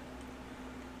long, but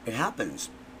it happens.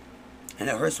 And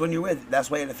it hurts when you're with.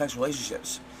 That's why it affects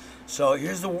relationships. So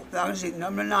here's I'm going to say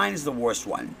number 9 is the worst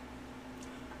one.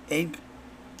 It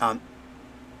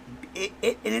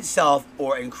in itself,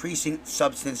 or increasing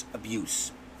substance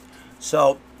abuse.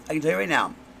 So I can tell you right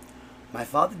now, my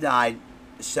father died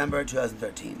December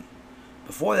 2013.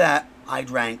 Before that, I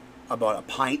drank about a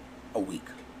pint a week.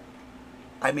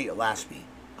 I made it last me.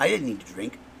 I didn't need to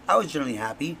drink. I was generally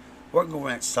happy. Working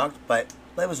overnight sucked, but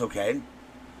life was okay.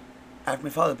 After my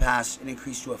father passed, it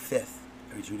increased to a fifth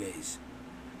every 2 days.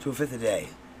 To a fifth a day.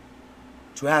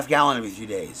 To a half gallon every 3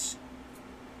 days.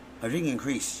 My drinking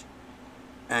increased.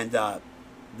 And the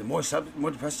more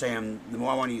depressed I am, the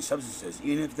more I want to use substances.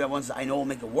 Even if they're ones that I know will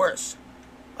make it worse.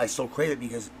 I still crave it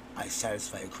because I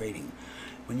satisfy a craving.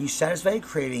 When you satisfy a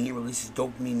craving, it releases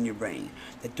dopamine in your brain.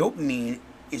 That dopamine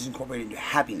is incorporated into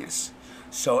happiness.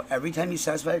 So every time you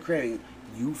satisfy a craving,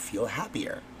 you feel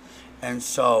happier. And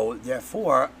so,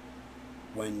 therefore,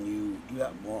 when you do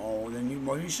that more than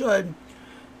you should,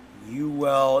 you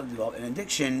will develop an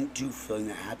addiction to feeling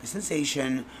that happy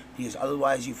sensation, because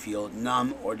otherwise you feel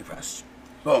numb or depressed.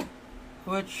 Boom.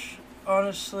 Which,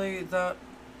 honestly, that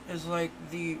is like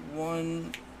the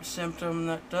one symptom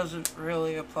that doesn't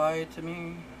really apply to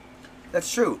me.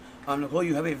 That's true. Nicole,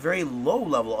 you have a very low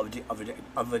level of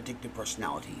addictive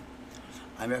personality.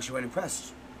 I'm actually quite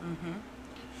impressed. Mm-hmm.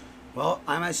 Well,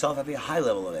 I myself have a high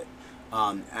level of it.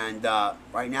 And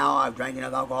right now I've drank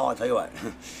enough alcohol, I'll tell you what.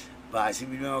 But I seem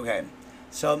to be doing okay.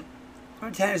 So,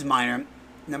 number 10 is minor.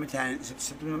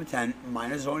 Symptom number 10,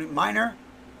 minor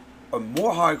or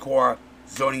more hardcore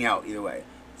zoning out, either way.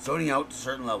 Zoning out to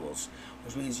certain levels,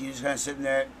 which means you're just kind of sitting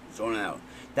there zoning out.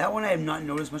 That one I have not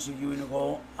noticed much of you,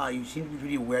 Nicole. You seem to be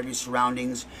pretty aware of your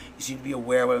surroundings. You seem to be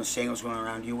aware of what I'm saying, what's going on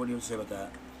around you. What do you have to say about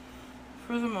that?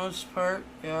 For the most part,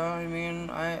 yeah. I mean,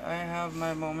 I have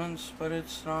my moments, but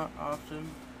it's not often.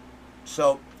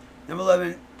 So, number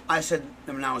 11, I said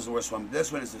number 9 was the worst one, but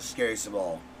this one is the scariest of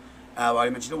all. I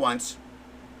already mentioned it once.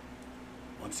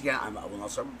 Once again, I will not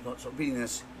start repeating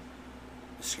this.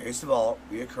 The scariest of all,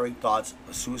 reoccurring thoughts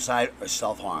of suicide or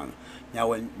self-harm. Now,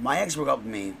 when my ex broke up with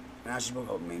me, when Ashley broke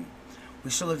up with me,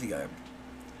 we still lived together.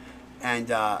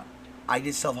 And I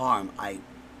did self-harm. I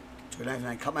took a knife and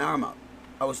I cut my arm up.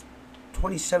 I was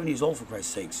 27 years old, for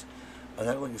Christ's sakes. I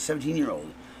was like a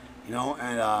 17-year-old, you know,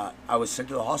 and I was sent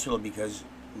to the hospital because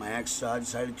my ex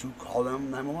decided to call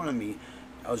them 911 on me.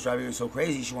 I was driving her so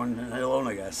crazy, she wanted to night alone,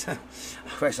 I guess.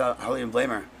 Of course, I don't even blame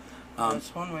her.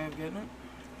 That's one way of getting it.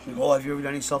 Nicole, have you ever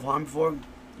done any self-harm before?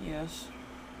 Yes.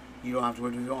 You don't have to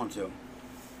wait if you want to.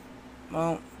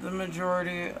 Well, the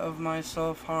majority of my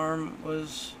self-harm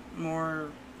was more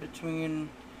between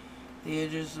the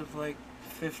ages of like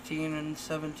 15 and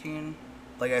 17.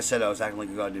 Like I said, I was acting like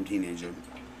a goddamn teenager.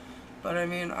 But I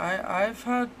mean, I've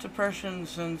had depression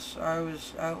since I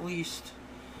was at least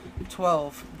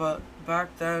 12. But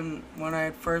back then, when I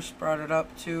had first brought it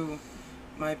up to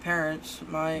my parents,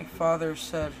 my father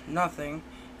said nothing,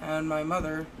 and my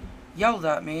mother yelled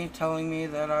at me, telling me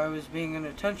that I was being an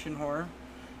attention whore,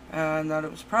 and that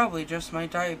it was probably just my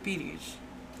diabetes.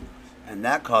 And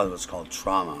that cause was called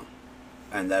trauma.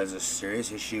 And that is a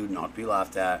serious issue not to be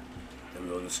laughed at that we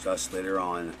will discuss later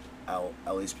on. I'll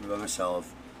at least be by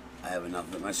myself. I have enough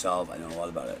of it myself. I know a lot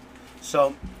about it.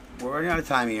 So, we're running out of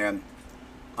time here. I'm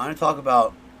going to talk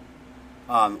about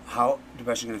how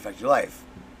depression can affect your life.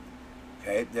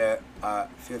 Okay, there are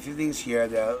a few things here.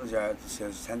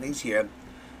 There's 10 things here.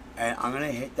 And I'm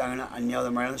going to nail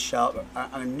them right on the shelf.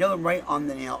 I'm going to nail them right on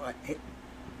the nail.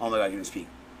 Oh my God, I can't speak.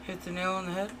 Hit the nail on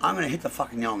the head? I'm going to hit the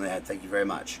fucking nail on the head. Thank you very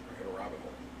much. Or hit a rabbit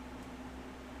hole.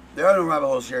 There are no rabbit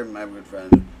holes here, my good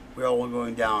friend. We're all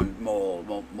going down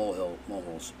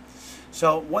moleholes.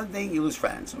 So, one thing, you lose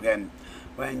friends, okay?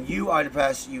 When you are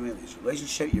depressed, you may lose your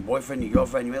relationship, your boyfriend, your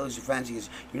girlfriend, you may lose your friends because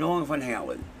you're no longer fun to hang out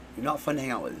with. You're not fun to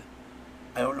hang out with.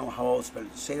 I don't know how else better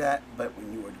to say that, but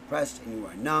when you are depressed and you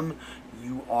are numb,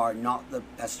 you are not the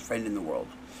best friend in the world.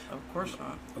 Of course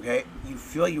not. Okay? You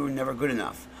feel you were never good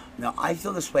enough. Now, I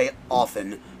feel this way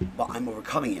often, but I'm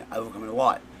overcoming it. I overcome it a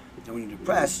lot. And when you're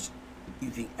depressed, you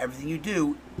think everything you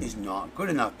do is not good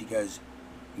enough because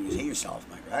you just hate yourself.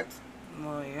 Am I correct?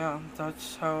 Well, yeah,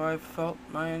 that's how I've felt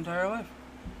my entire life.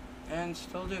 And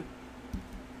still do.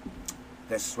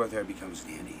 This is where therapy comes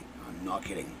in handy. I'm not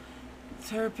kidding.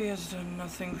 Therapy has done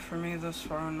nothing for me thus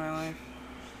far in my life.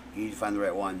 You need to find the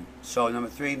right one. So, number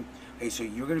 3, okay, so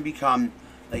you're going to become,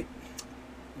 like,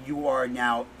 you are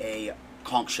now a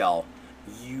conch shell.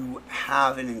 You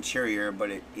have an interior,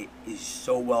 but it is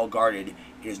so well guarded,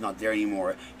 it is not there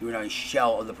anymore. You are now a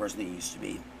shell of the person that you used to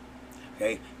be.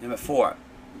 Okay? Number 4,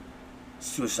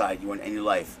 suicide. You want to end your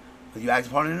life. Whether you act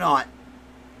upon it or not,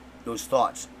 those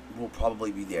thoughts will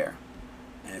probably be there.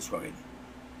 And it's rugged.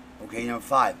 Okay, number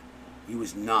 5, you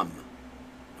was numb.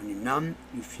 When you're numb,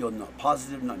 you feel not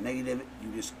positive, not negative,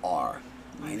 you just are.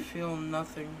 I feel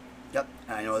nothing. Yep,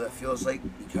 and I know what that feels like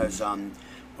because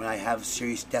when I have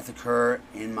serious death occur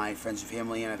in my friends and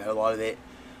family, and I've had a lot of it,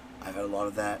 I've had a lot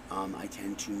of that, I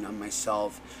tend to numb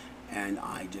myself and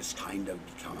I just kind of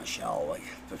become a shell, like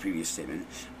the previous statement.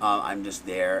 I'm just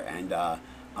there and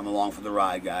I'm along for the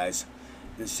ride, guys.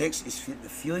 The 6 is the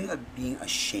feeling of being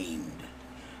ashamed.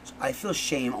 So I feel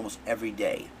shame almost every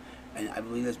day, and I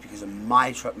believe that's because of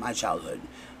my childhood.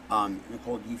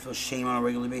 Nicole, do you feel shame on a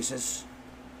regular basis?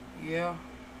 Yeah,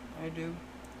 I do.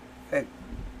 Okay,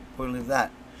 we're going to leave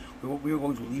that. We're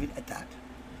going to leave it at that.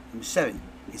 Number 7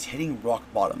 is hitting rock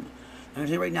bottom. I'm going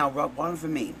to tell you right now, rock bottom for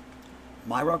me.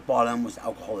 My rock bottom was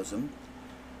alcoholism.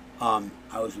 I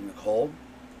was with Nicole,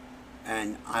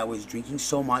 and I was drinking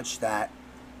so much that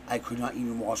I could not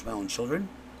even wash my own children.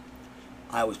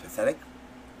 I was pathetic.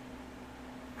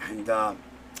 And I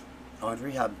went to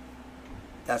rehab.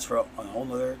 That's for a whole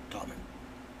nother topic.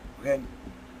 Okay?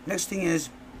 Next thing is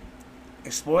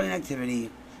exploring an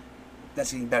activity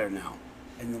that's getting better now.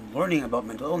 And then learning about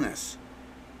mental illness,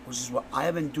 which is what I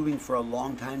have been doing for a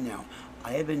long time now.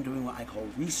 I have been doing what I call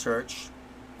research,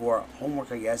 or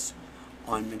homework, I guess,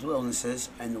 on mental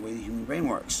illnesses and the way the human brain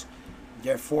works.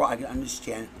 Therefore, I can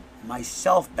understand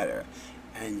myself better.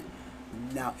 And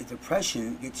now, if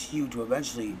depression gets you to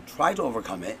eventually try to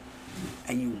overcome it,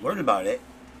 and you learn about it,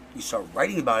 you start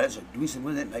writing about it, start doing something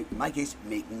with it, like in my case,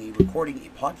 recording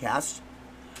a podcast,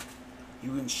 you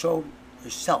can show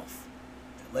yourself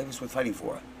that life is worth fighting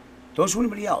for. Don't show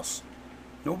anybody else.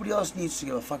 Nobody else needs to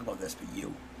give a fuck about this but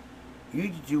you. You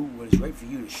need to do what is right for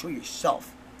you to show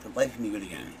yourself that life can be good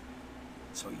again.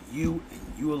 So you and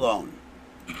you alone.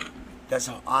 That's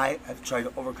how I have tried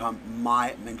to overcome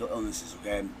my mental illnesses,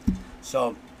 okay?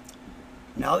 So,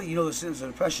 now that you know the symptoms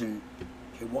of depression,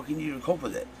 okay, what can you do to cope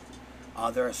with it?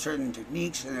 There are certain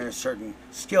techniques and there are certain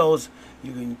skills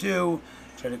you can do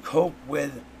to try to cope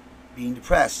with being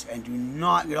depressed, and do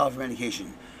not get off your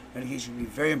medication. Medication can be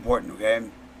very important, okay?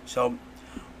 So,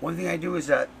 one thing I do is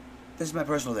that, this is my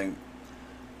personal thing,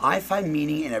 I find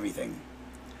meaning in everything.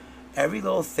 every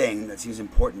little thing that seems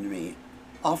important to me,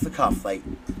 off the cuff, like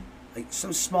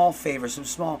some small favor,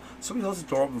 somebody holds the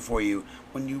door open for you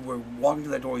when you were walking to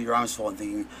that door with your arms full and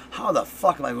thinking, how the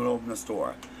fuck am I going to open this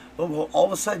door? Well, all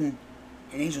of a sudden,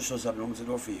 an angel shows up and opens the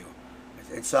door for you.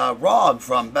 It's Rob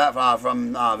from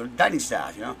the dining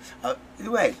staff, you know.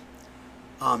 Either way,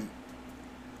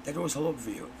 that door was held open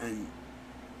for you, and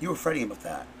you were fretting about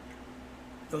that.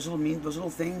 Those little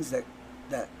things that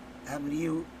happen to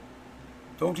you,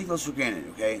 don't take those for granted,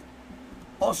 okay?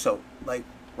 Also, like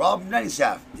Rob from dining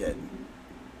staff did,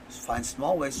 just find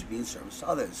small ways to be in service to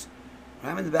others.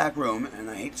 When I'm in the back room, and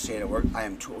I hate to say it at work, I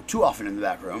am too often in the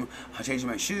back room, changing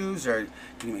my shoes or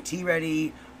getting my tea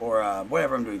ready or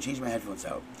whatever I'm doing, changing my headphones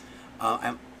out.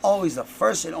 I'm always the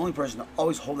first and only person to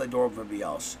always hold that door open for everybody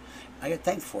else. I get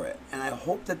thanked for it, and I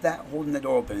hope that holding the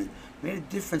door open made a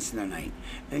difference in their night.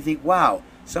 And I think, wow,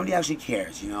 somebody actually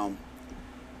cares, you know.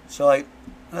 So, like,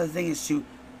 another thing is to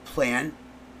plan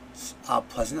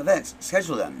pleasant events,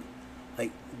 schedule them,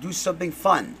 like do something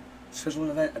fun, schedule an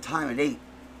event, a time, a date.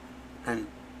 And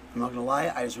I'm not gonna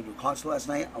lie, I just went to a concert last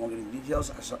night. I won't get into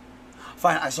details.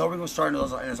 I saw Ringo Starr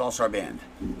and his all-star band.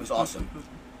 It was awesome.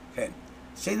 Okay,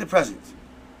 stay in the present.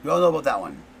 We all know about that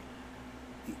one.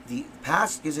 The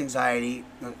past gives anxiety.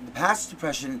 The past is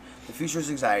depression. The future is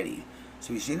anxiety.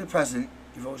 So you stay in the present.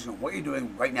 You're focusing on what you're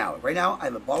doing right now. Right now, I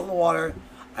have a bottle of water.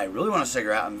 I really want a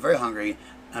cigarette. I'm very hungry.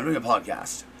 And I'm doing a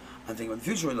podcast. I'm thinking about the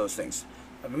future of those things.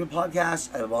 I'm doing a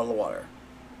podcast. I have a bottle of water.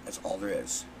 That's all there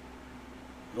is.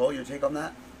 Lowell, your take on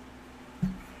that?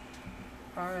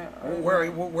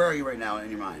 Where are you right now in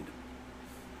your mind?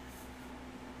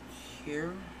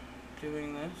 Here,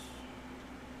 doing this.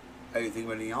 Are you thinking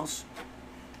about anything else?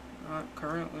 Not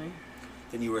currently.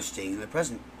 Then you were staying in the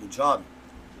present. Good job.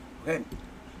 Okay.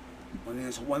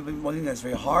 One thing that's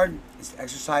very hard is to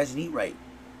exercise and eat right.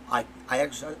 I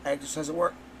exercise at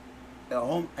work. At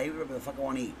home, I eat whatever the fuck I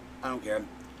want to eat. I don't care.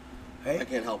 Okay? I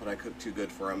can't help it. I cook too good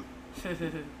for him.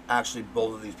 Actually,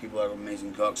 both of these people are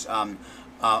amazing cooks.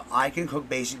 I can cook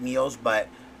basic meals, but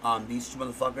these two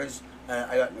motherfuckers,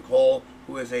 I got Nicole,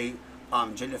 who is a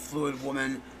gender fluid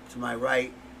woman to my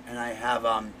right, and I have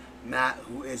Matt,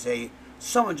 who is a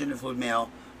somewhat gender fluid male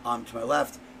to my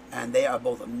left, and they are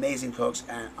both amazing cooks,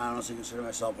 and I honestly consider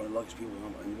myself one of the luckiest people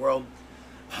in the world.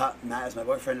 Matt is my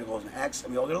boyfriend, Nicole is my ex,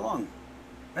 and we all get along.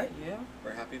 Right? Yeah.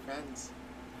 We're happy friends.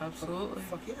 Absolutely.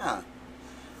 Fuck yeah.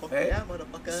 Okay. Yeah,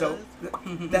 motherfucker. So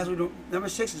that's what we're doing. Number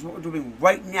 6 is what we're doing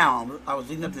right now. I was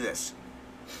leading up to this.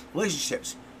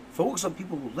 Relationships. Focus on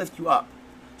people who lift you up.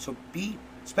 So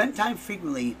spend time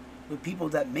frequently with people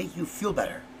that make you feel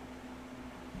better.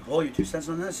 Nicole, your 2 cents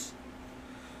on this?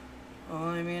 Well,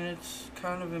 I mean, it's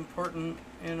kind of important,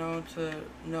 you know, to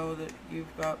know that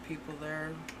you've got people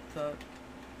there that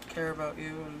care about you,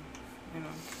 and, you know.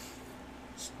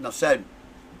 Enough said.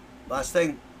 Last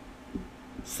thing.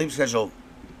 Sleep schedule.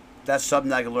 That's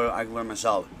something I can learn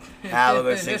myself. Have a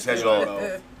good sleep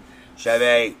schedule.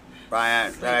 Chevy,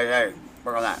 Brian, hey,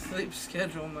 work on that. Sleep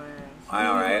schedule, my ass. I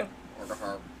know, right?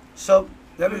 So,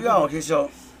 there we go. Okay,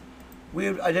 so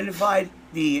we've identified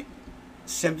the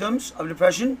symptoms of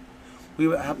depression. We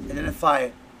have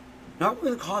identified not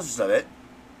really the causes of it,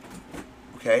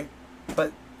 okay,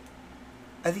 but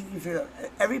I think you can figure out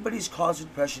everybody's cause of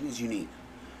depression is unique.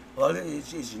 A lot of it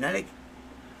is genetic.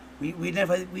 We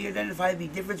identify the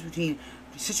difference between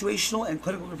situational and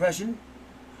clinical depression,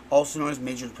 also known as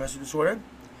major depressive disorder,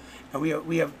 and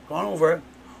we have gone over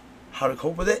how to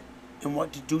cope with it and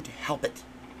what to do to help it.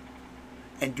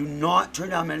 And do not turn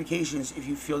down medications if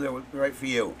you feel they're right for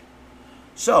you.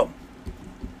 So,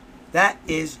 that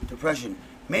is depression.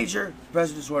 Major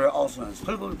depressive disorder, also known as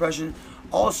clinical depression,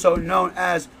 also known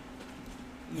as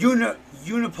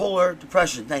unipolar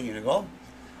depression. Thank you, Nicole.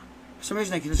 For some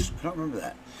reason, I cannot remember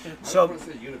that. So, I want to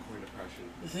say unicorn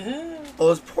depression. Oh,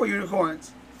 those poor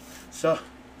unicorns. So,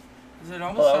 it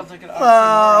almost sounds like an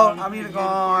hello, oxymoron. I'm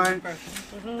unicorn.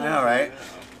 I know, right?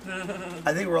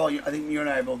 I think I think you and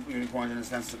I are both unicorns in a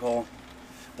sense, Nicole.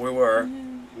 We were.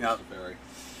 Yeah.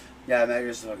 Yeah, Matt,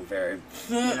 you're just a fucking fairy.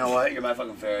 You know what? You're my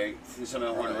fucking fairy. You send me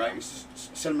a horn and write.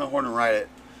 Send me a horn and write it.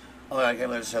 Oh, I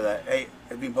can't let us say that. Hey,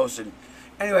 it's being posted.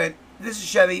 Anyway, this is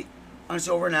Chevy. I'm just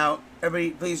over and out.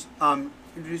 Everybody, please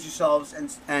introduce yourselves and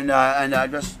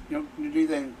just do your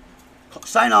thing.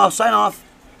 Sign off.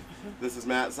 This is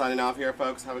Matt signing off here,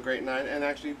 folks. Have a great night, and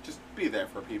actually just be there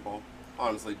for people.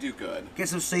 Honestly, do good. Get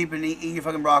some sleep and eat your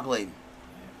fucking broccoli.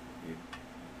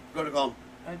 Go to call.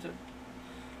 I did.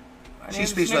 My She's name's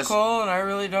speechless. Nicole, and I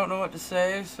really don't know what to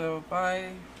say, so bye.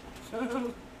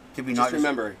 Did we Just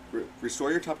remember,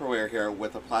 restore your Tupperware here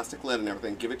with a plastic lid and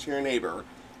everything. Give it to your neighbor,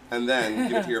 and then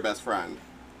give it to your best friend.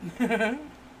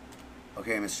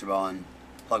 Okay, Mr. Ballin.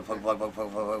 Plug, plug, plug, plug,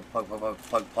 plug, plug, plug, plug,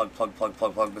 plug, plug, plug, plug, plug,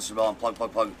 plug, plug, Mr. Ballin. Plug,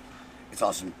 plug, plug. It's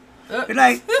awesome. Good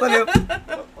night. Love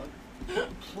you.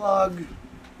 Plug.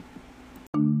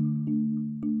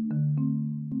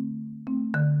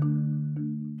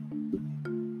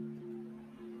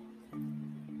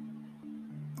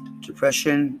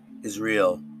 Depression is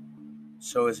real.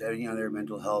 So is any other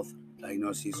mental health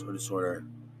diagnosis or disorder,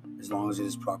 as long as it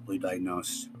is properly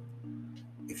diagnosed.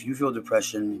 If you feel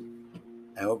depression,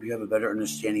 I hope you have a better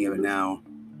understanding of it now.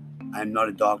 I'm not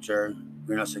a doctor.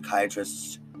 We're not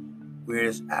psychiatrists. We're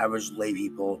just average lay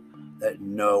people that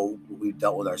know what we've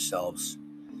dealt with ourselves.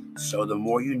 So the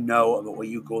more you know about what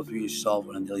you go through yourself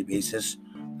on a daily basis,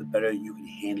 the better you can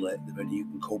handle it, the better you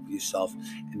can cope with yourself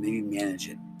and maybe manage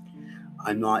it.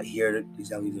 I'm not here to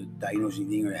exactly to diagnose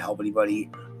anything or to help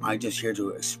anybody. I'm just here to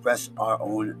express our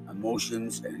own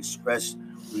emotions and express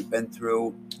what we've been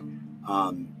through.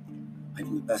 I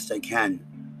do the best I can.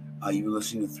 You've been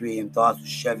listening to 3 AM Thoughts with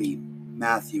Chevy,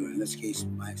 Matthew, and in this case,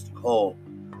 my ex Nicole.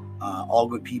 All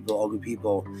good people, all good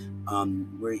people.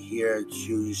 We're here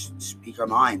to speak our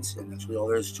minds, and that's really all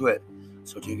there is to it.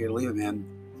 So take it or leave it, man.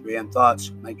 3 AM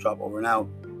Thoughts, mic drop, over and out.